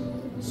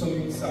some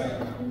insight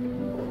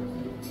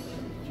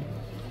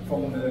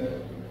from the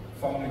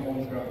family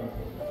home ground.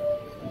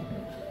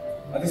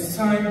 At this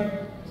time,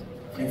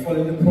 in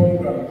following the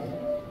program,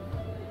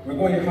 we're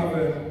going to have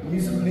a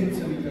musical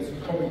interlude as we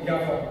probably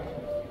gather.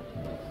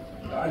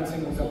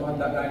 Anthony was a man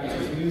that liked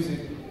his music,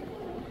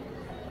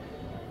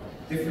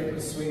 different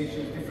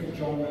persuasions, different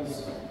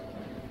genres.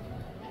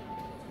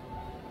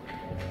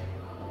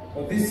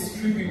 But this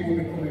tribute will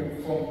be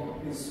coming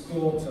from his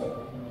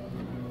daughter.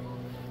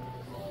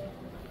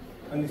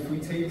 And if we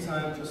take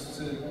time just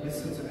to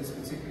listen to this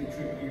particular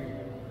tribute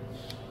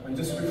and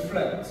just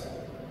reflect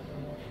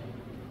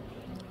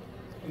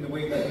in the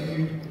way that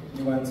you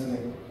knew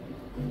Anthony.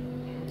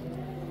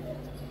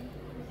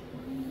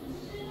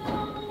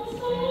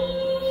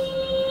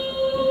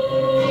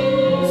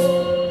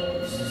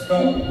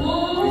 Stop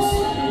this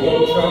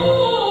long track.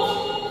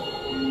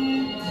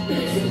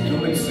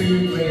 You'll make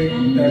soon play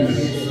there is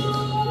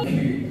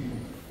cue.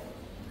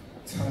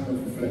 Time of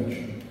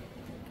reflection.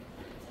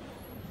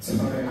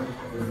 Time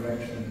of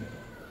reflection.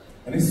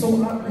 And it's so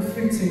aptly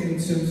fitting in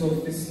terms of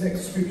this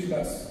next scripture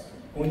that's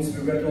going to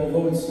be read,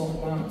 although it's not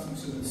marked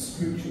into the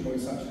scripture, but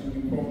it's actually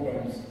new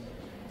programs.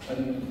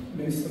 And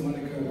Minister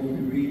Monica will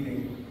be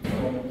reading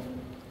from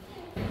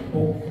the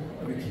book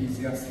of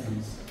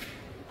Ecclesiastes.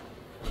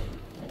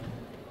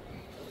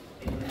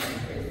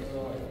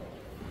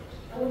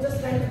 I would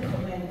just like to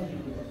commend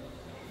you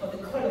for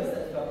the colours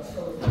that you have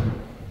chosen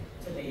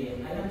today,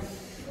 and I'm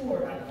sure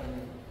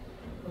Anthony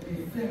will be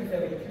very,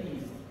 very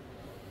pleased.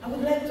 I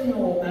would like to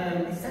know,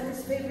 is that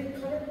his favorite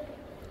color?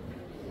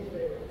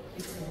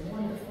 It's a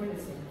wonderful,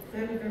 it's a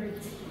very, very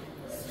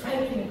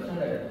striking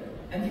color.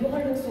 And you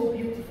all look so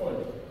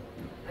beautiful.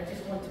 I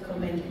just want to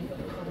commend you for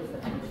the colors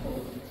that you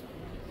chose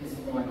this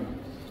morning.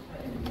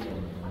 Hallelujah.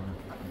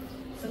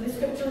 So the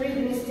scripture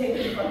reading is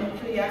taken from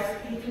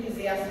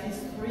Ecclesiastes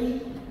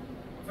 3,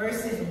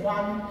 verses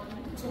 1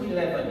 to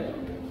 11.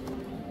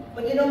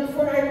 But you know,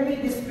 before I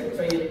read this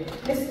scripture,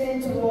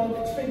 listening to all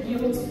the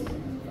tributes,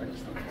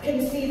 I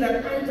can see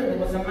that Anthony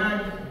was a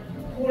man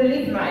who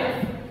lived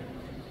life.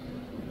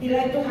 He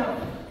liked to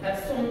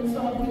have some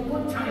of the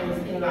good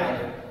times in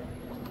life.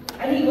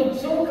 And he would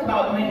joke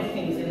about many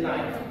things in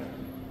life.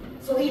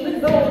 So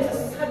even though it's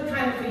a sad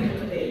time for you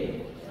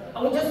today,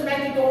 I would just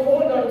like you to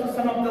hold on to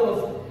some of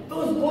those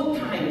good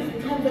times, the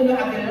times when you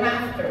have the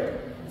laughter,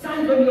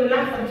 times when you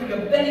laugh until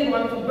your belly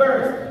wants to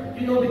burst,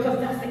 you know, because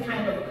that's the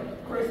kind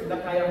of person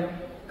that I am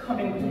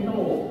coming to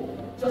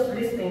know, just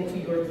listening to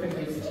your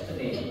tributes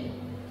today.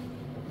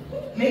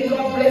 May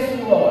God bless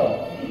you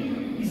all.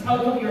 He's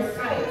out of your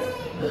sight.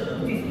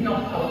 It is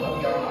not out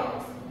of your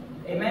heart.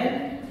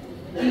 Amen?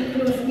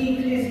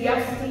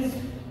 Ecclesiastes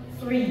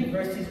 3,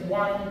 verses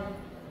 1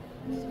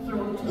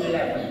 through to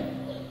 11.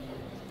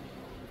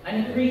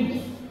 And it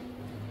reads,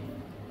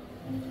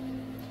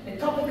 the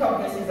topic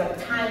of this is a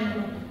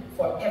time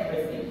for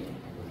everything.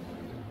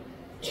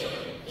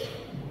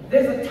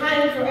 There's a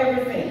time for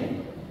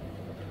everything,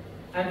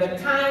 and a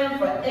time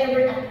for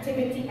every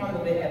activity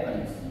under the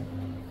heavens.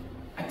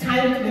 A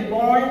time to be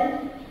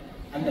born,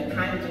 and a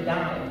time to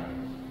die.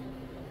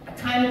 A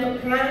time to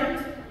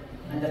plant,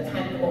 and a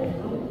time to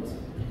uproot.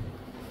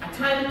 A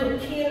time to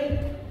kill,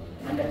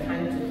 and a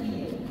time to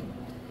heal.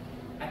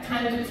 A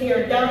time to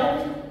tear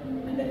down,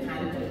 and a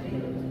time to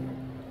build.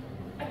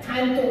 A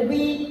time to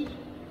weep,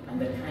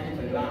 and a time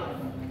to laugh.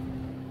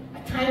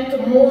 A time to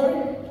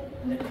mourn,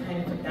 and a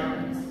time to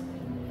dance.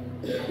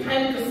 A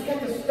time to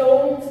scatter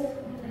stones,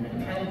 and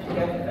a time to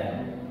gather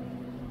them.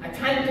 A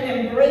time to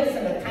embrace,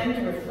 and a time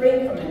to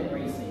refrain from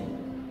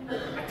embracing.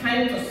 A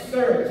time to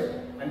search,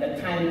 and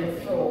a time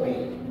to throw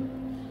away.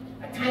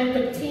 A time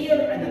to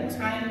tear, and a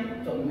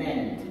time to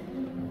mend.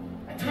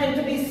 A time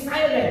to be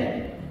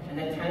silent, and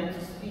a time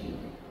to speak.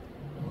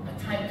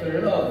 A time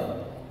to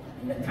love,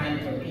 and a time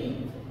to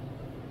hate.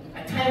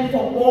 A time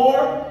for war,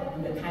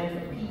 and a time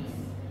for peace.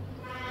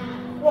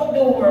 What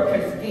do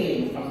workers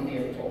gain from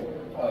their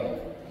toil?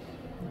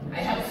 I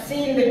have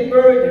seen the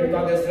burden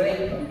God has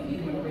laid on the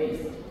human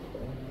race.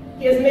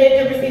 He has made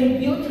everything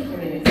beautiful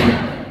in its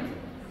time.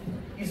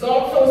 He's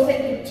also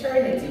set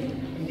eternity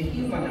in the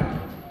human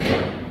heart.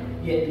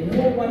 Yet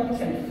no one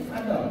can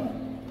fathom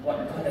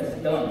what God has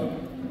done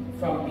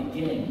from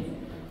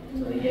beginning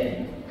to the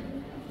end.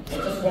 I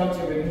just want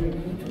you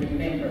to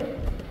remember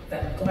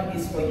that God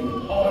is for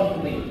you all the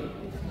way.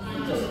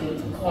 You just need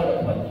to call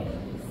upon Him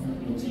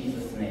in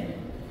Jesus' name.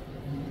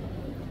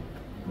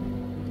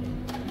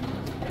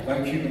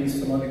 Thank you,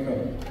 Minister Monica.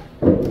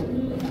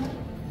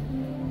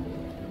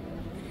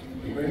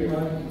 The great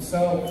man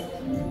himself,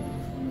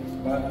 the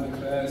Bible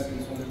declares he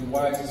was one of the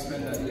wisest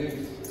men that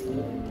lived.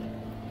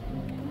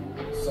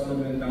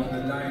 Solomon down the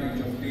lineage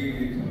of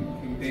David,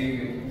 King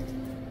David.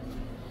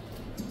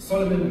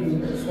 Solomon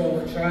being the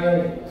 12th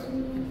child.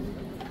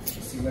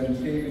 You see, when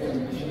David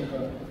and Bathsheba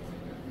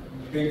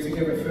came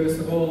together, first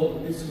of all,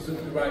 this wasn't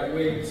the right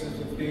way in terms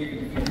of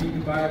David. If you read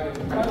the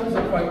Bible is a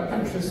quite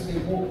interesting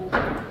book.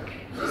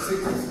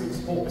 66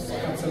 books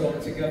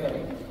catalogued together.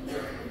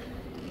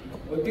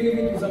 But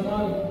David is a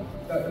man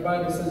that the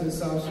Bible says in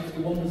Psalm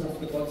 51 was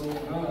after God's own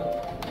heart,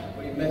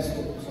 but he messed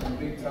up some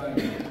big time.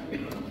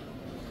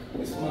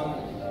 This man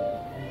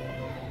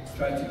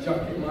tried to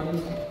jacket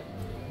man.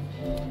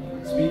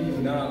 Speaking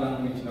in our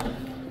language now,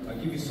 I'll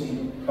give you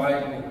some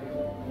Bible.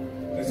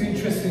 It's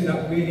interesting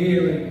that we're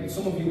here, and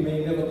some of you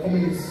may never come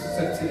in this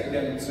setting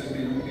again to be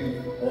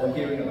looking or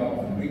hearing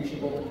about preaching,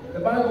 but the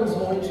Bible is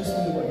more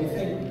interesting than what you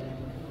think.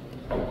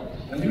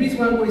 And the reason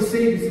why I always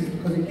say this is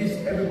because it gives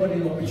everybody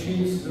an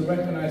opportunity to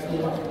recognize no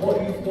matter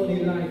what you've done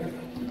in life,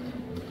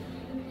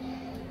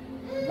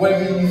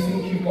 whether you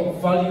think you've got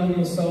value in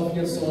yourself,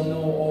 yes or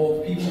no,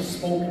 or people have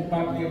spoken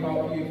badly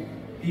about you,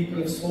 people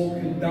have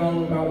spoken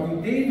down about you.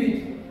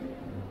 David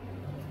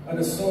had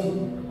a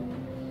son,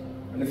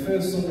 and the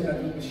first son they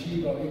had was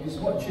Bathsheba. He was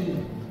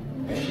watching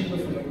Bathsheba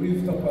from a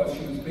rooftop as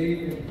she was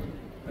bathing.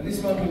 And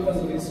this man, because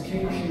of his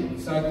kingship,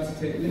 decided to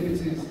take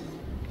liberties.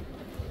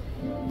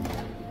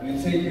 And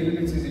in taking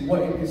liberties, he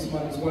wanted this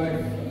man's wife,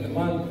 and the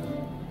man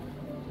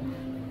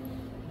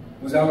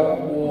was out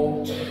at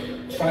war,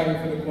 fighting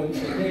for the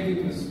country.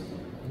 David was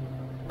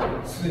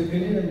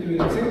slipping in and doing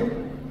his thing.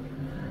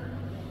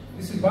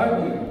 This is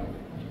Bible.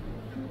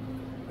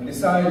 And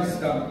decides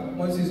that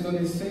once he's done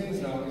his things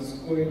now, he's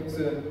going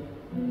to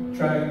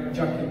try and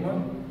jack him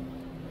man.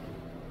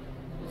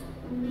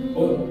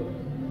 But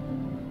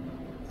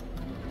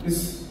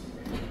this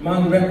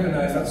man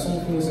recognized that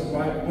something wasn't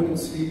right, wouldn't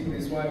sleep with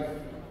his wife.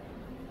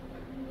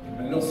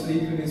 And not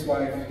sleeping with his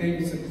wife,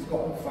 David said he's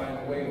got to find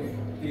a way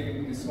of dealing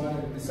with this man,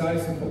 and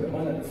decides to put the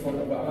man at the front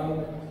of the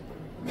army.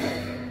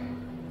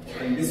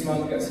 And this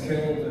man gets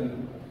killed,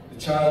 and the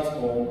child's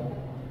born.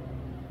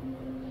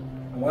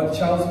 And while the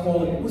child's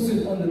born, it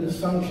wasn't under the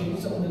sanction, it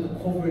wasn't under the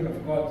covering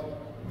of God.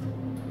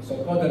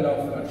 So God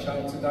allowed for that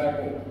child to die.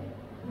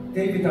 But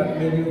David had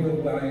many other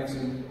wives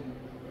and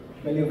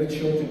many other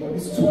children. But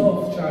this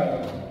 12th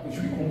child, which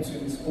we come to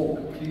in this book,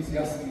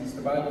 Ecclesiastes,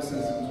 the Bible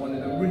says he was one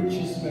of the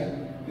richest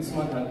men. This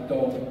man had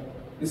dog.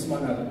 This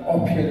man had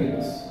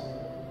opulence.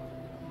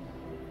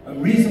 And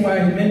the reason why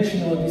I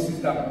mention all this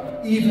is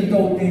that even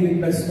though David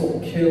messed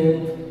up,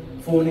 killed,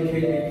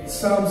 fornicated,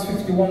 Psalms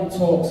 51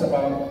 talks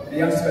about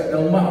the aspect that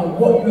no matter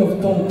what you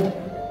have done,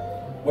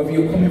 whether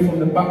you're coming from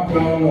the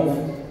background of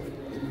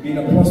being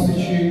a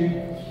prostitute,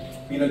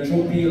 being a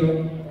drug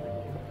dealer,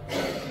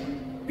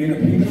 being a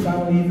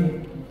paedophile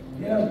even,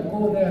 yeah,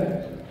 go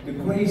there. The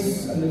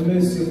grace and the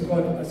mercy of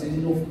God has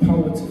enough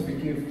power to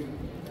forgive.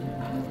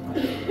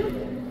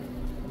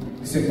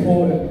 It's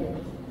important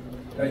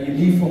that you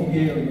leave from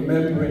here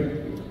remembering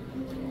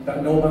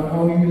that no matter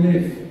how you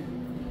live,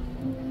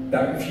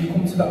 that if you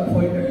come to that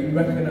point that you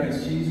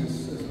recognize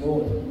Jesus as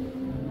Lord,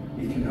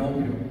 He can help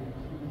you.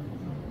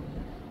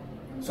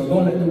 So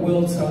don't let the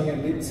world tell you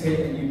and dictate,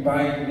 and you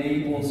buy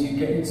labels, you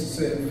get into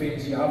certain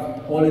things, you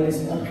have all of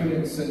this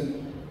opulence,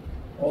 and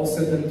all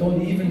said and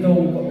done, even though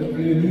we've got the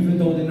blue, and even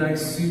though the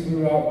nice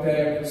Subaru out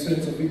there in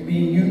terms of it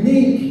being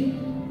unique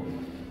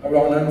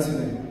around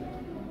Anthony,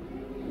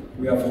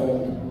 we have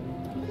hope.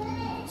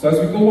 So as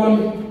we go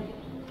on,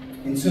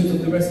 in terms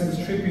of the rest of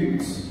the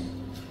tributes,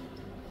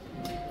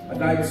 I'd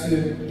like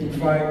to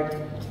invite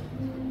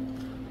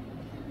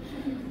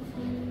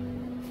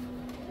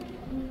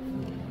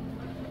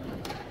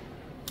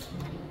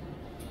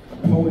a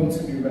poem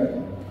to be read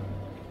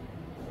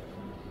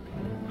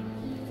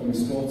from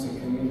his daughter.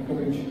 Can we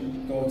encourage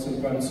daughter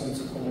and grandson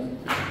to come on?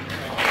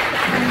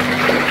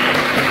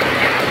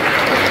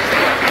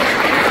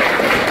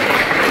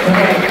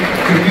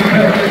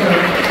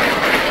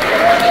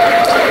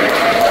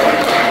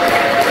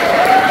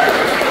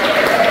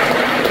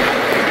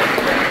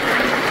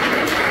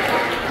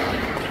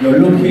 You're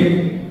looking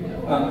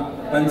at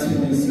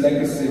Anthony's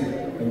legacy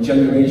and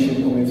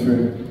generation coming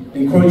through.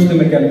 Encourage them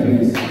again,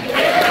 please.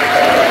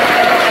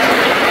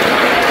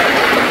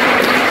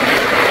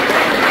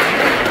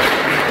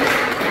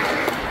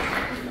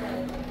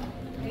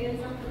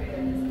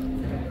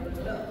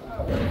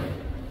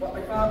 What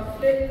we thought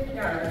fit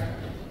down,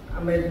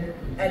 and we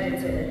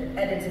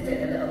edited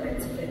it a little bit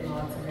to fit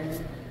more to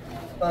him.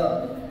 But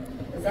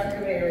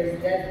Zachariah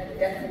is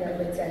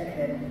definitely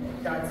taken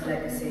Dad's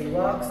legacy. He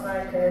walks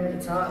like him,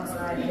 he talks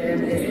like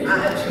him, his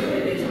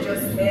attitude is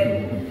just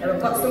him. And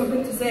I've got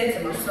something to say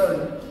to my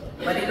son.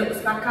 When he looks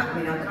back at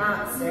me, I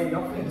can't say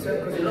nothing to him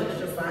because he looks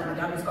just like my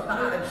dad. He's got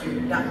that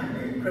attitude,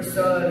 that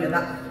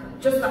persona,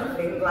 just that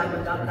thing like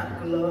my dad,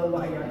 that glow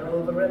what he had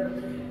over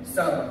him.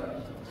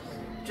 So,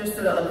 just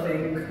a little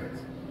thing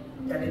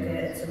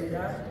dedicated to my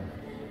dad.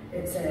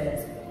 It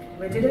says,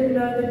 "We didn't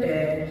know the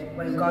day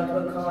when God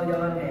will call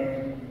your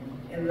name.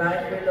 In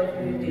life we love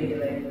you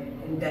dearly,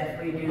 in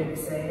death we do the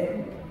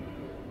same.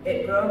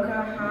 It broke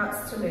our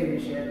hearts to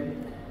lose you,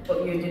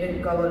 but you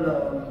didn't go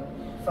alone.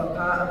 For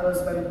part of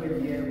us went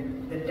with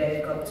you, the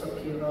day God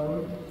took you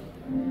home."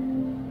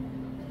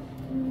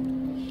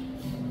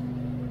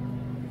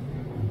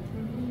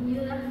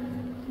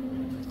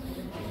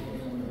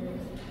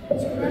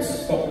 So let's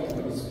stop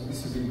because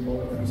this is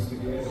important for us to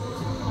hear.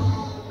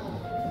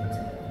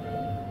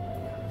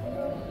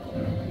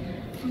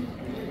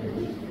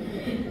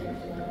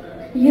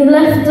 You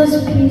left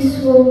us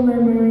peaceful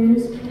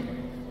memories.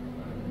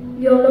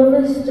 Your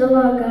love is still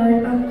our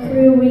guide, and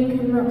through we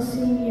cannot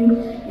see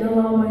you, you'll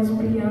always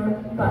be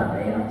by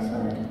our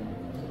side.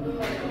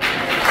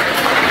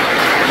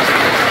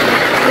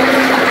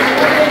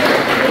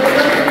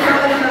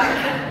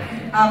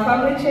 Our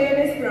family chain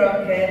is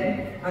broken,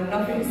 and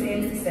nothing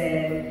seems the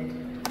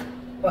same.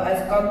 But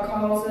as God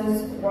calls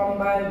us one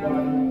by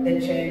one, the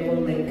chain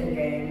will link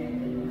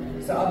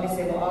again. So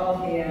obviously we're all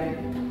here,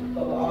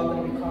 but we're all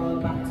going to be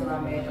called back to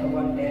our Maker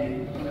one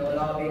day. And we'll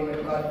all be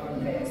with God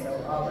one day, so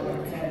we're all going to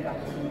return back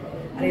to Him.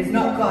 And He's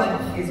not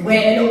gone, He's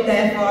waiting up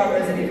there for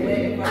us, and He's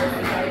waiting for us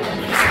to carry on.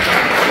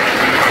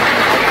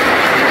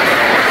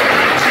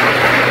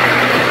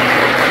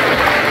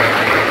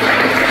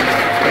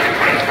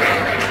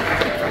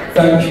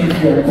 Thank you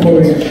for your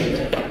courage.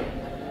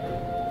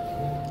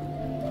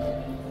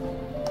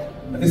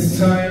 At this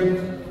time,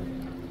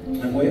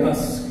 I'm going to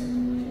ask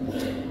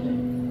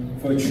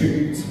for a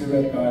tribute to be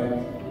read by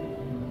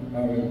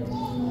Byron.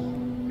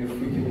 If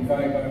we can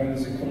invite Byron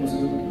as he comes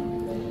in.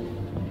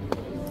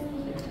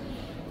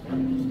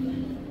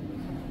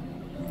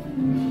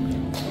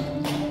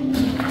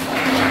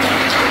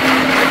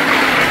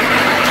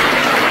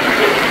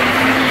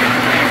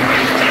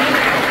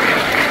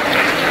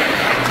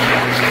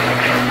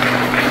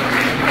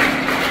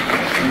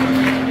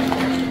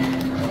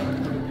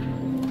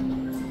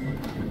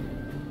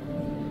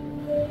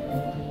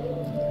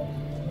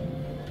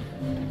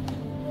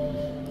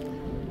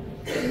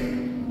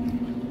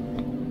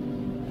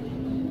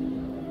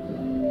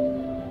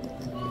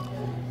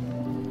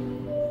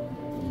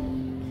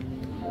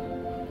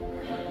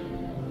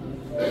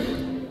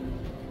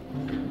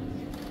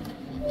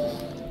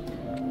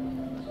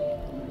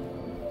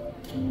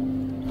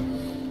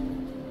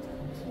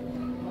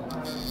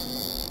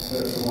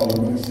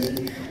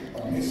 say,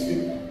 I miss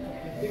you.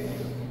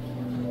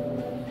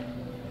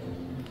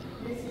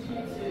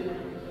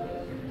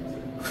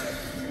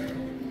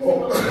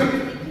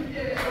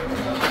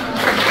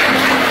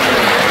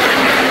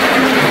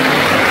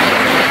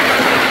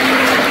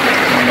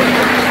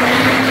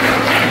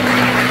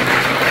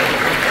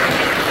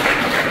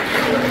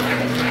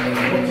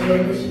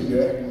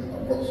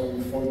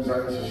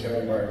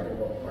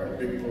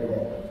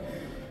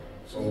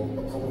 So a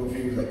couple of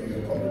things that you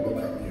can probably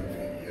look at me and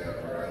think, yeah,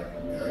 right,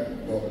 yeah,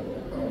 but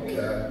I don't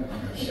care,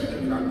 I'm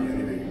sharing at me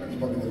anyway, and it's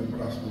probably going to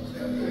blast me,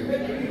 yeah.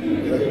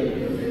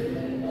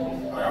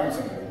 I am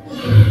something.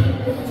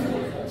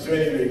 So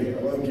anyway,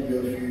 I'm going to give you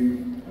a few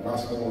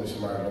last moments in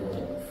my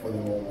life, funny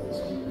moments,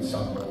 and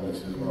sad moments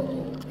as well,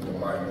 but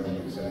my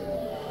moments, I'm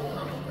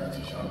prepared to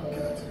shout and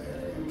care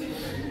today.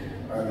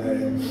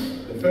 And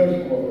the first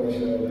one I want to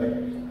share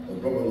the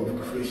bottle of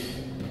Chris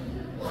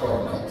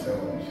Crown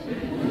cocktail.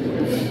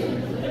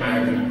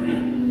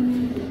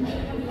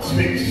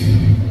 Sticks,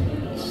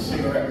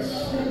 cigarettes,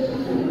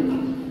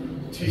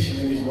 tissue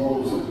in his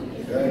nose,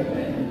 yeah?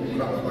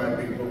 That was my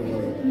big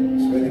problem.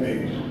 So anyway,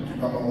 at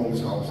my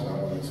mum's house and I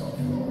went top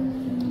floor.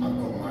 I've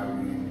got my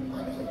room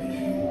and it's a big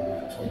room.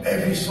 So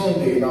every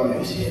Sunday now,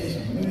 you see this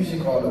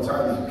music all the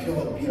time, this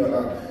pure beat like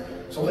that.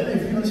 So when they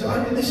feel say, I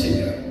mean, listen,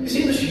 yeah, this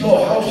ain't just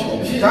your house, you know,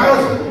 this is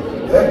ours,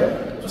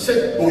 yeah? So I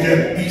said, oh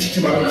yeah, each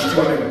two out of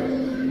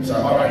them. So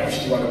alright, each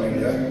two out of them,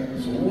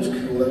 yeah? So it was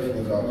cool,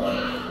 everything was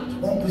alright.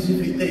 One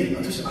specific day, I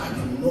did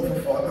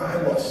nothing for it. I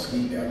was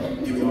asleep there,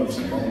 I'm doing all this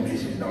wrong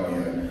business now,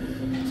 yeah.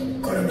 So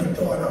I'm going to the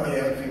door now,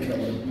 yeah, I'm thinking I'm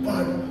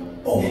bad.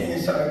 Oh,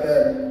 inside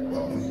there,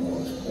 well, I'm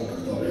going to open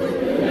the door,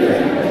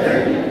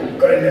 yeah.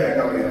 Got in there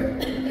now, yeah.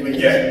 He went,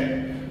 yeah.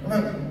 I'm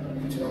like,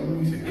 turn on the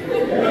music. I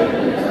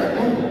was like,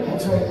 no, I'm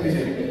turning on the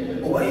music.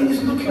 But when he was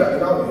looking at it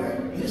now, yeah,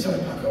 he just had a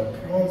pack of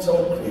pronto,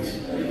 Chris,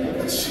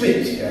 and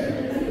switch, yeah.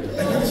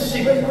 And then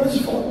see, I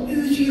just thought, who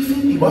do you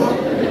think you are?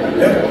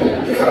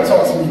 Yeah, you can't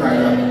talk to me like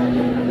that.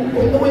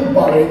 But knowing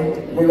Barry,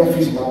 going off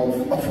his mouth,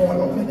 I thought, what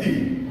am I going to do?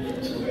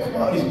 So I come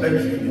out of his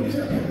bedroom, he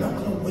said, I'm not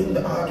going to win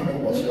the argument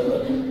whatsoever.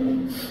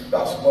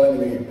 That's one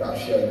thing that I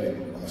shared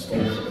with on the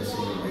story for the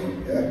same way,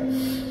 yeah?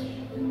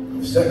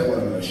 The second one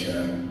I'm going to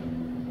share.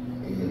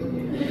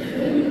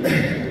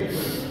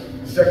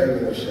 The second one I'm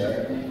going to share,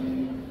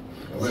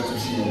 I went to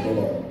see my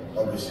brother,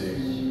 obviously,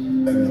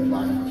 end of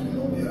life, as we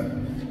know, yeah?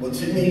 But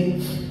to me,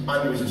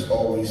 Andy was just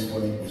always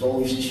funny, he was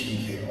always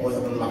cheeky, always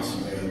had a last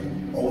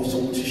meal, always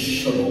told to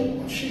shut up,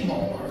 and shut my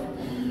mouth.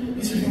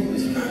 This is the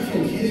kind of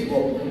thing he is,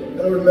 but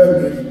then I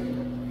remembered,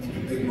 he's a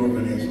big brother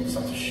in here, so I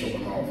started to shut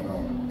my mouth now.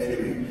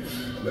 Anyway,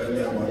 I went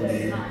there one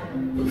day,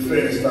 for the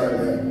first time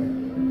there,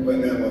 I went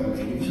there one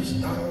day, he was just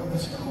down, I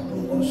said, oh bro,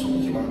 what's up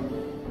with you, man?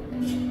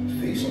 Just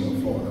face on the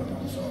floor,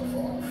 and so I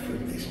thought, I'll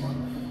flip this, man.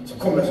 So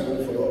come, let's go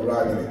for a little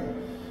ride in it.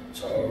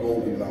 So I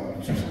rolled him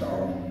down, just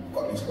down.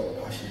 Got this little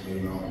passion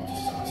going on,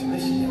 just started,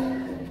 listen,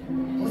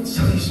 I'm going to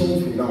tell you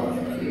something now,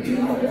 yeah? I do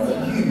not want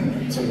you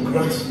to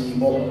grass me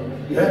up,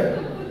 yeah?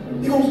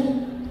 He goes,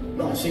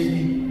 no, see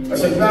me. I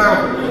said, nah,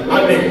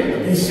 Andy,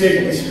 I've been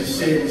saying this is the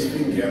safest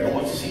thing, yeah? I don't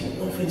want to say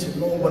nothing to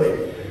nobody.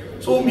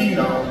 So me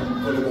now,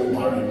 I'm going to go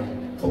marry,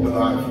 put my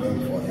life in him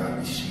before he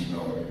had this sheet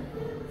now.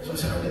 So I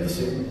said, Andy,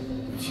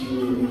 listen, she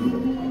really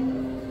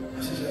me.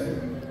 I said,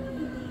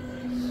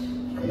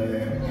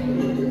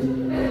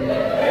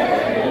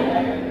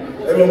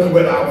 everyone can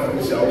wear that out for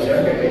themselves,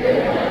 yeah?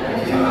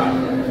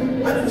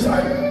 And it was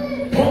like,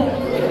 what?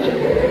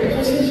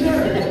 I said,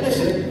 yeah,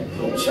 listen,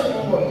 don't chat no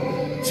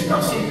one. So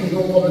now see,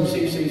 no problem, see.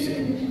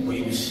 But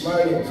he was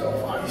smiling, so I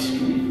thought, he's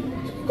sweet.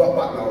 So we got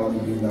back now on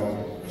the view now,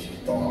 which is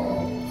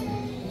dark.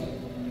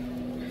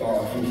 I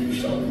think he was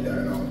showing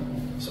there now.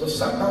 So I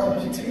sat down,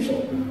 it was a TV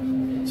show.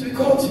 So we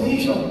called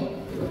Tanisha.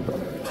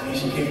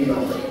 Tanisha came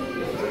down.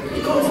 We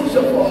called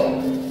Tanisha for,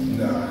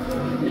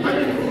 nah, I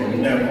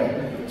didn't never.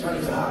 So I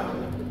was like,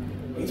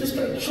 he just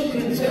kept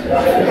chucking this guy.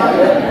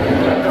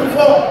 I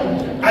thought,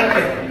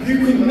 and you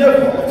could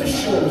never have just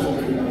shown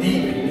something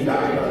deep in me like that.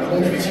 I'm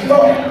going to go.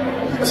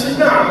 I said,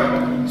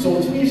 nah. So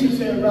Tanisha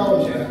turned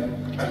around here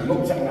and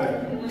looked at me like,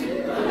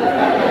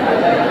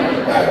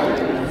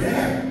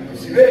 yeah,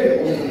 she really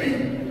over me.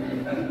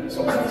 So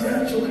I was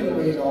there chucking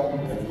away now,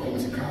 then he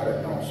comes to Cardiff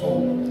now. So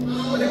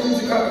when they come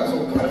to Cardiff, so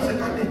Cardiff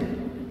said, Andy,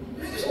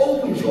 you just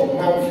opened your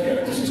mouth here.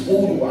 This is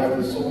all what I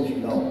just told you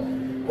now.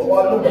 But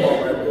what I love about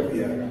my brother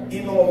here,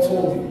 even though I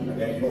told you, and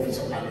then you know if it's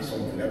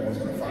something, everyone's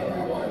going to find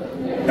out why.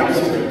 That's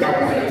just the down I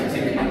had to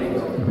take it back.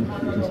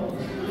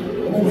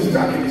 I'm always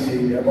exactly the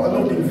same, yeah, but I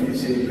love him for the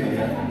same thing,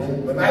 yeah.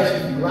 When I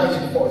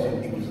thought him,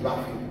 he was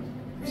laughing.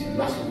 He was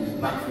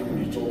laughing,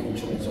 he was joking.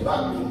 So that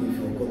made me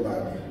feel good,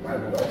 like my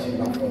brother, I've seen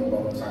that for a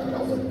long time, that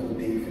was a good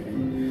day for me.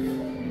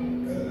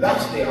 The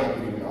last day I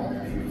believe now, the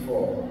day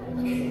before, I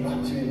came back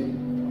to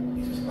him,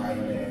 he's just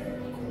lying there,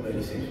 couldn't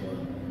really say to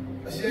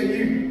him. I said, hey,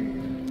 you.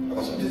 I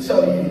got something to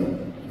tell you.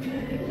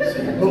 So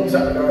he looked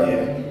at me now,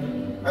 yeah.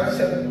 And I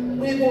said,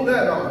 where you go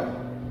there now?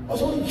 I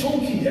was only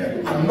joking,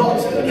 yeah. I'm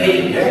not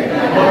gay, yeah.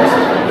 I'm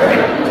not, yeah.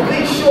 To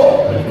be sure,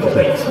 you got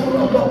like,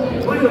 I'm not.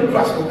 What are you going to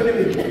grasp?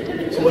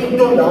 So So what he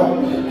done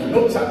now, he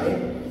looked at me,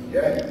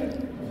 yeah,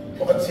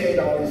 put a tear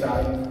down his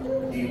eye,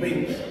 he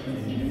winked,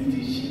 and he moved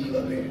his cheek a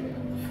little bit.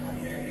 Oh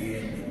yeah, he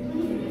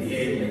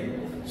heard me.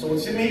 So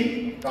to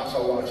me, that's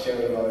how I want to share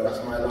with you.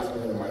 That's my last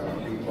one of my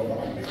big brother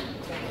and me.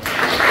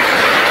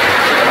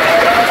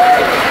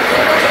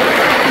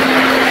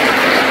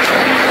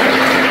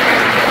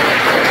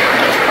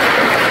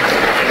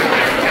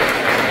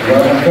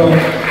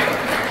 Welcome.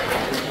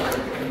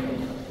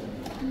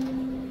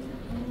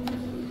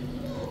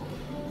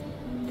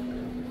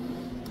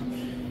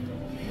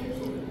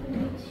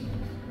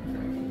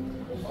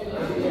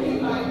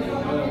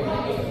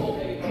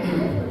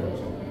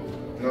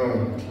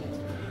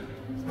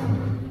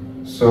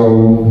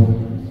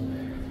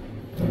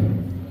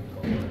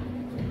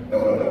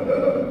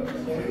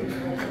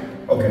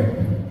 Okay.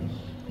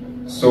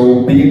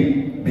 So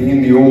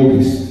being the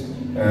oldest,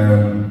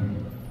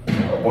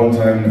 at one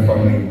time in the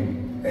family,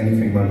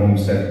 anything my mum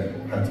said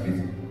had to be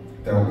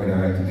dealt with, I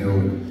had to deal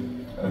with.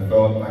 And I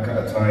felt like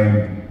at a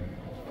time,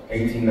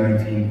 18,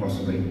 19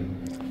 possibly,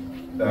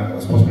 that I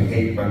was possibly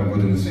hated by my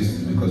brothers and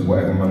sisters because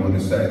whatever my mother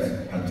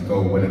said had to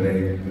go, whether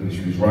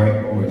she was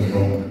right or it was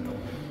wrong.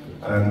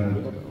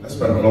 And I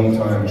spent a long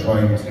time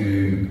trying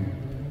to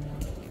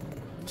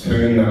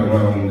turn that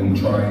around and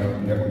try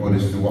and get my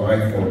brothers to what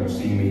I thought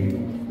see me,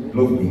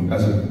 love me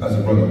as a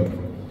brother.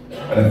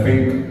 And I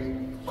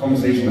think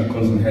conversation that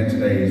comes in my head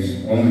today is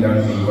one with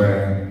Anthony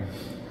where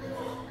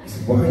he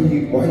said, why are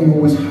you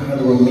always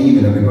harder on me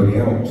than everybody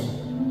else?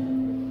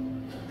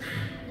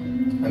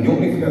 And the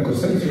only thing I could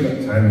say to you at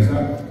that time is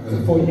that, because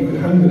I thought you could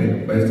handle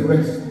it, whereas the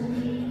rest,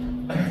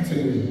 I had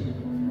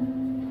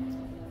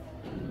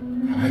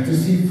to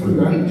see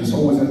through, and just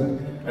always had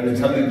an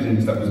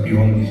intelligence that was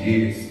beyond his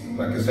years.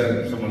 Like I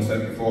said, someone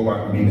said before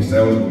about being a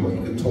salesman, but he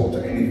could talk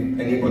to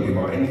anybody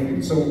about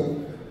anything. So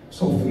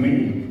for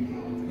me,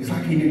 it's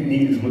like he didn't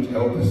need as much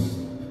help as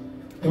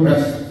the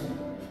rest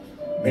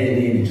may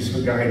need, just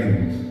for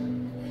guidance.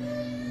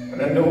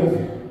 And I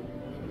know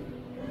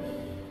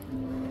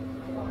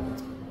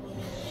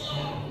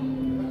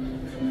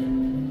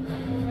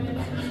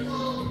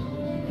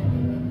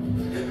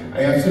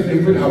I have to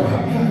live with how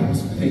happy I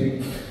was with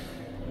him.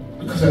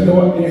 Because I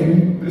know at the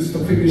end, the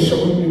stuff he was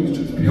showing me was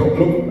just pure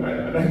love,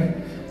 and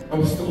I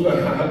was still like,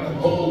 I had to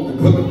hold the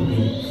brother with me.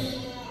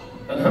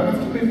 And I have to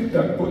live with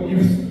that, but he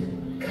was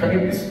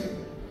kindness.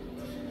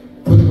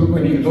 But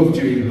when he loved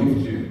you, he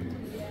loved you.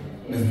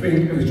 And the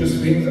thing, it was just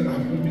things that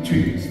happened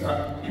between us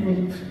that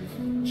even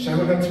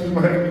Sharon had to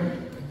remind me,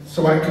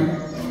 so I could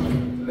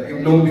let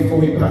him know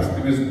before he passed,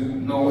 there was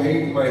no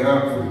hate in my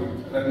heart for him.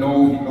 And I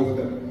know he loved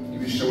that. He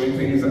was showing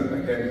things that,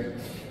 again,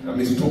 I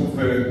mistook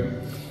for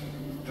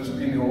just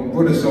being the old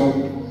brother, so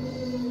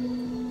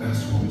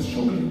that's what I was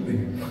struggling with.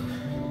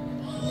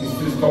 It's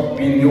to stop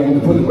being the older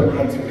brother, but I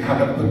had to be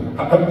hard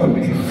on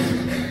me.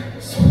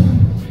 So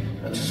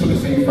I just want to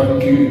say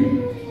thank you,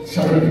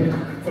 Sharon,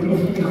 for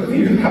loving me because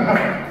you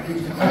have.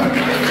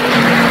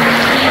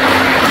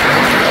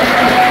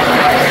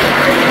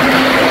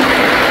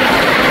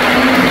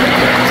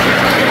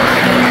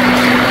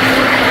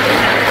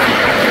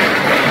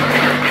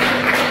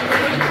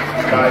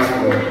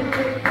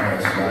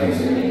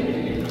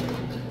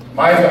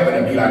 Mine's not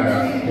going to be like that.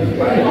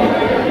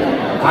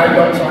 I'm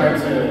not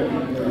trying to,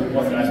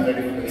 what's the nice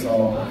benefit at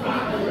all.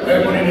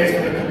 Everybody in this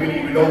community,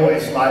 we know what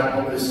it's like,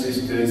 brothers,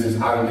 sisters, there's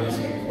anger, there's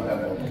hate,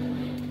 whatever.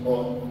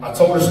 But I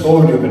told a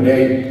story the other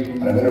day,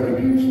 and I'm going to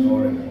repeat the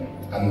story.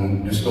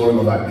 And the story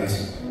goes like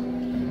this. 2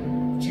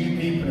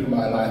 people in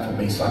my life have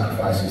made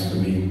sacrifices for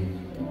me.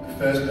 The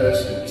first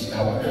person, this is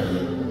how I heard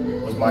it,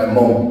 was my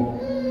mum.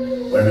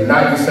 Where in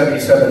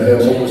 1977, her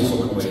mum was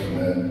took away from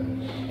her.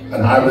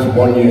 And I was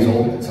 1 year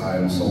old at the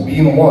time, so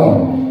being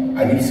 1,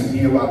 I needed to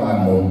be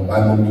around my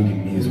mum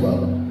needed me as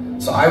well.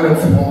 So I went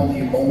through all the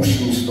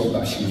emotional stuff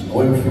that she was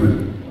going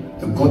through,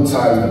 the good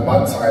times, the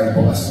bad times,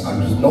 but I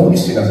was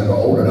noticing as I got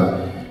older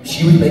that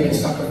she was making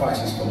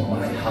sacrifices for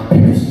my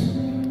happiness,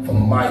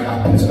 and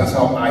that's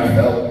how I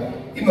felt.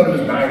 Even though there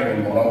was 9 of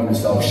them going on with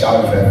themselves,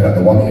 shouting for everything that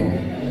they wanted,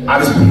 I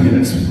just needed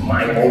this was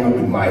my moment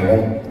with my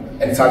mum.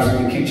 Anytime she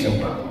was in the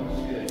kitchen,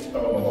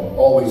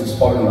 always just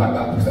following like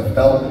that, because I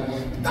felt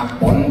that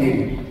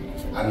bonding,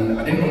 and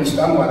I didn't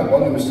understand why the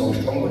bonding was so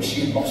strong, but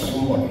she had lost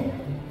somebody,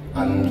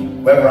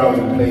 and whether I was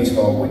replaced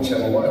or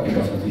whichever, whatever it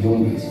was, I was the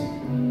youngest, I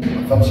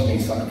felt she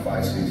made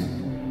sacrifices.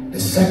 The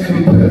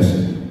second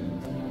person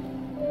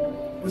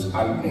was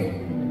Anthony,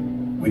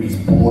 with his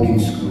boarding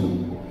school.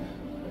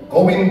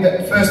 Going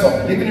there, first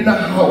off, living in a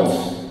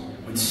house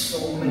with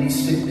so many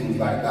siblings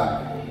like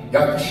that, you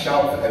have to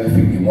shout for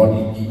everything you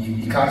want.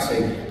 You can't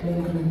say,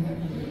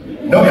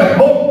 no, yeah,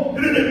 Mum,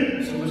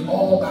 so it was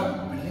all that.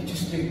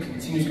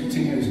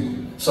 Continues.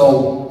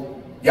 So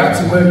you had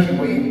to work your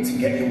way to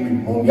get in with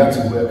Mum. You had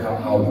to work out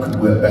how it could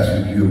work best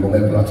with you. Mum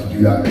able to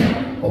do that.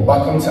 But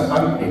back onto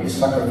Anthony, the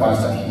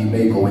sacrifice that he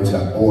made go into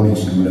that boarding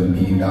school and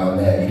being down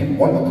there. He didn't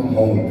want to come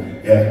home,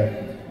 yeah.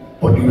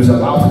 But he was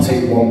allowed to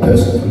take 1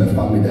 person from the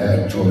family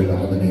there during the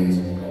holidays.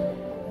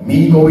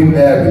 Me going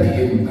there with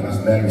him, and as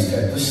Mary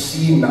said, just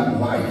seeing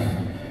that life,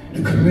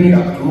 the community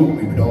that I grew up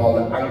with all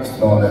the angst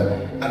and all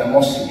the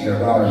animosity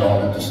around and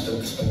all the,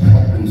 just the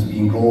problems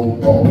being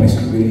brought up in this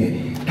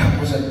community, that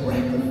was a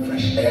breath of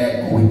fresh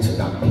air going to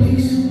that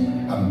place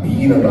and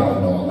being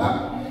around all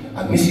that.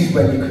 And this is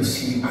when you could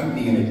see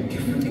Andy in a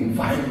different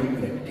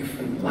environment, in a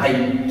different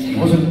light. He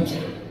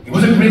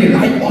wasn't really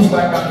like us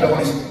like that, you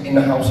know, in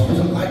the house. He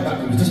wasn't like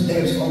that. He was just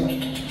there, so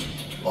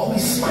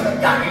always smiling,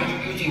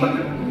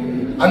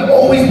 and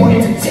always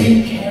wanting to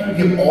take care of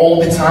you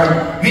all the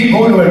time. You ain't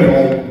going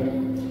anywhere.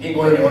 He ain't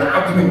going anywhere.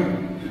 How can we?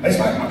 And it's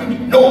like,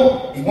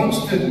 no. He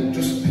wants to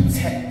just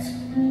protect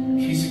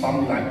his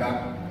family like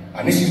that.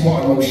 And this is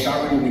what I know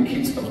Sharon and the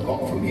kids have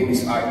got from him.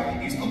 It's like,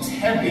 it looks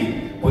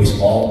heavy, but it's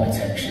all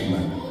protection,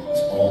 man.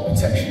 It's all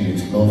protection,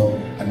 it's love.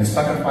 And the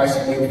sacrifice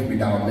that made me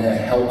down there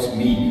helped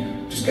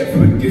me just get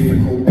through a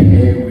difficult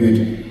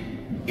period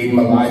in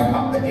my life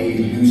at the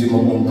age, losing my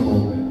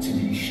uncle to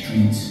these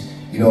streets,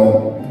 you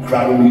know,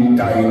 granny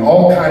dying,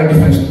 all kind of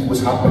different stuff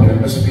was happening.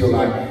 I just feel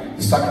like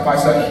the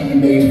sacrifice that he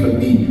made for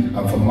me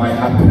and for my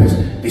happiness,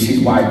 this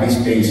is why this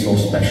day is so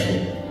special.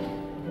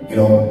 You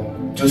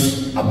know,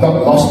 just, I've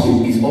not lost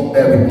him. He's up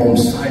there with mum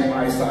side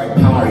by side,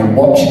 partying,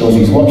 watching us,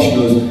 he's watching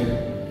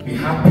us be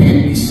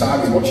happy, he's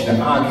sad, he's watching the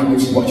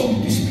arguments, he's watching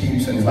the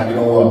disputes, and he's like, you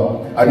know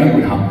what, I knew it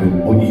would happen,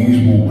 but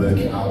you will work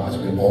it out as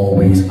we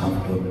always have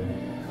done.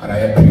 And I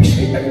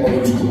appreciate everyone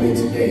who's come here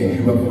today,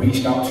 who have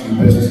reached out to you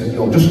personally and said,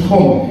 yo, just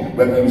come,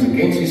 whether he was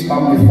against his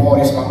family, for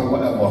his family,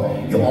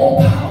 whatever, you're all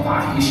part of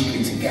our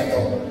history together.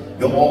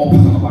 You're all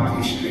part of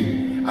our history.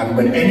 And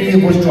when any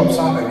of us drops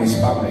out in this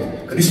family,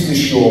 because this is a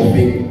sure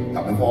thing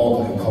that we've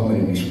all got in common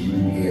in this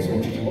room here, as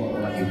much as you want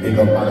to like you're big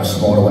or bad or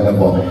small or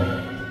whatever,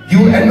 you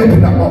will end up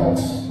in that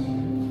box.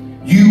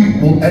 You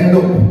will end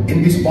up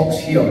in this box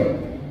here.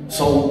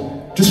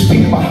 So just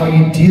think about how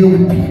you deal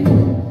with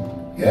people.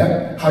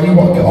 Yeah? How you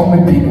want to get on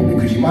with people,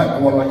 because you might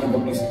go on like you've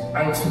got this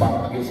angst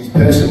back against this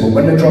person, but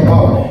when they drop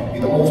out,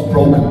 you're the most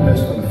broken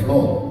person on the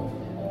floor.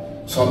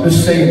 So I'm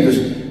just saying,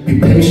 just be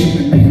patient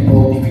with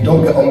people. If you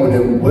don't get on with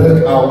them,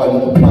 work out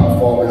another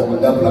platform, another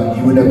level that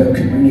you and them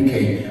can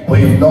communicate. But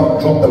if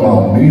not, drop them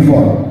out, move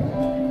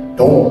on.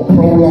 Don't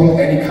prolong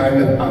any kind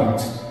of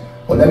angst.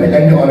 But let me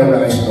end it on a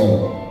nice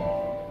note.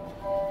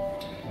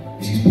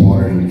 This is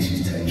boring, this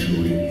is 10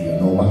 children here.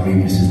 No matter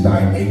if this is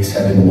 9, 8,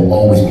 7, there will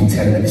always be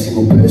 10. Every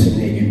single person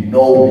here, you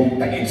know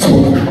that you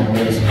took from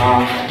where it's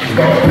at. You've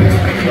got a place to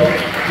pick up.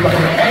 You have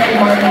an egg in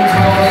my mom's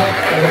house,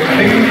 you have a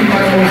baby in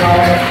my mom's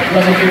house, you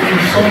have a gift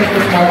from something to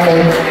my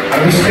mom. And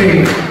we say,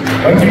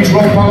 when we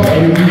drop out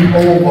and we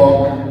move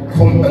over,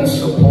 come and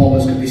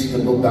support us, because this is the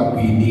love that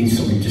we need,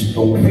 so we just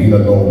don't feel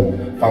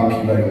alone. Thank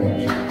you very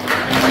much.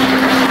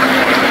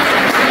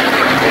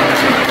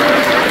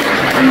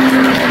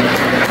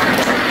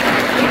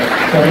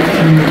 Thank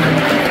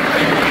you.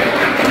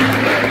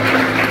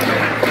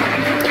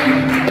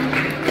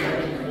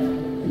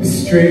 It's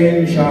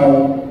strange how,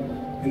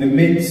 in the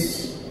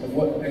midst of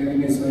what I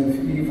think is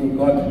an evil,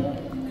 God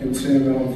can turn around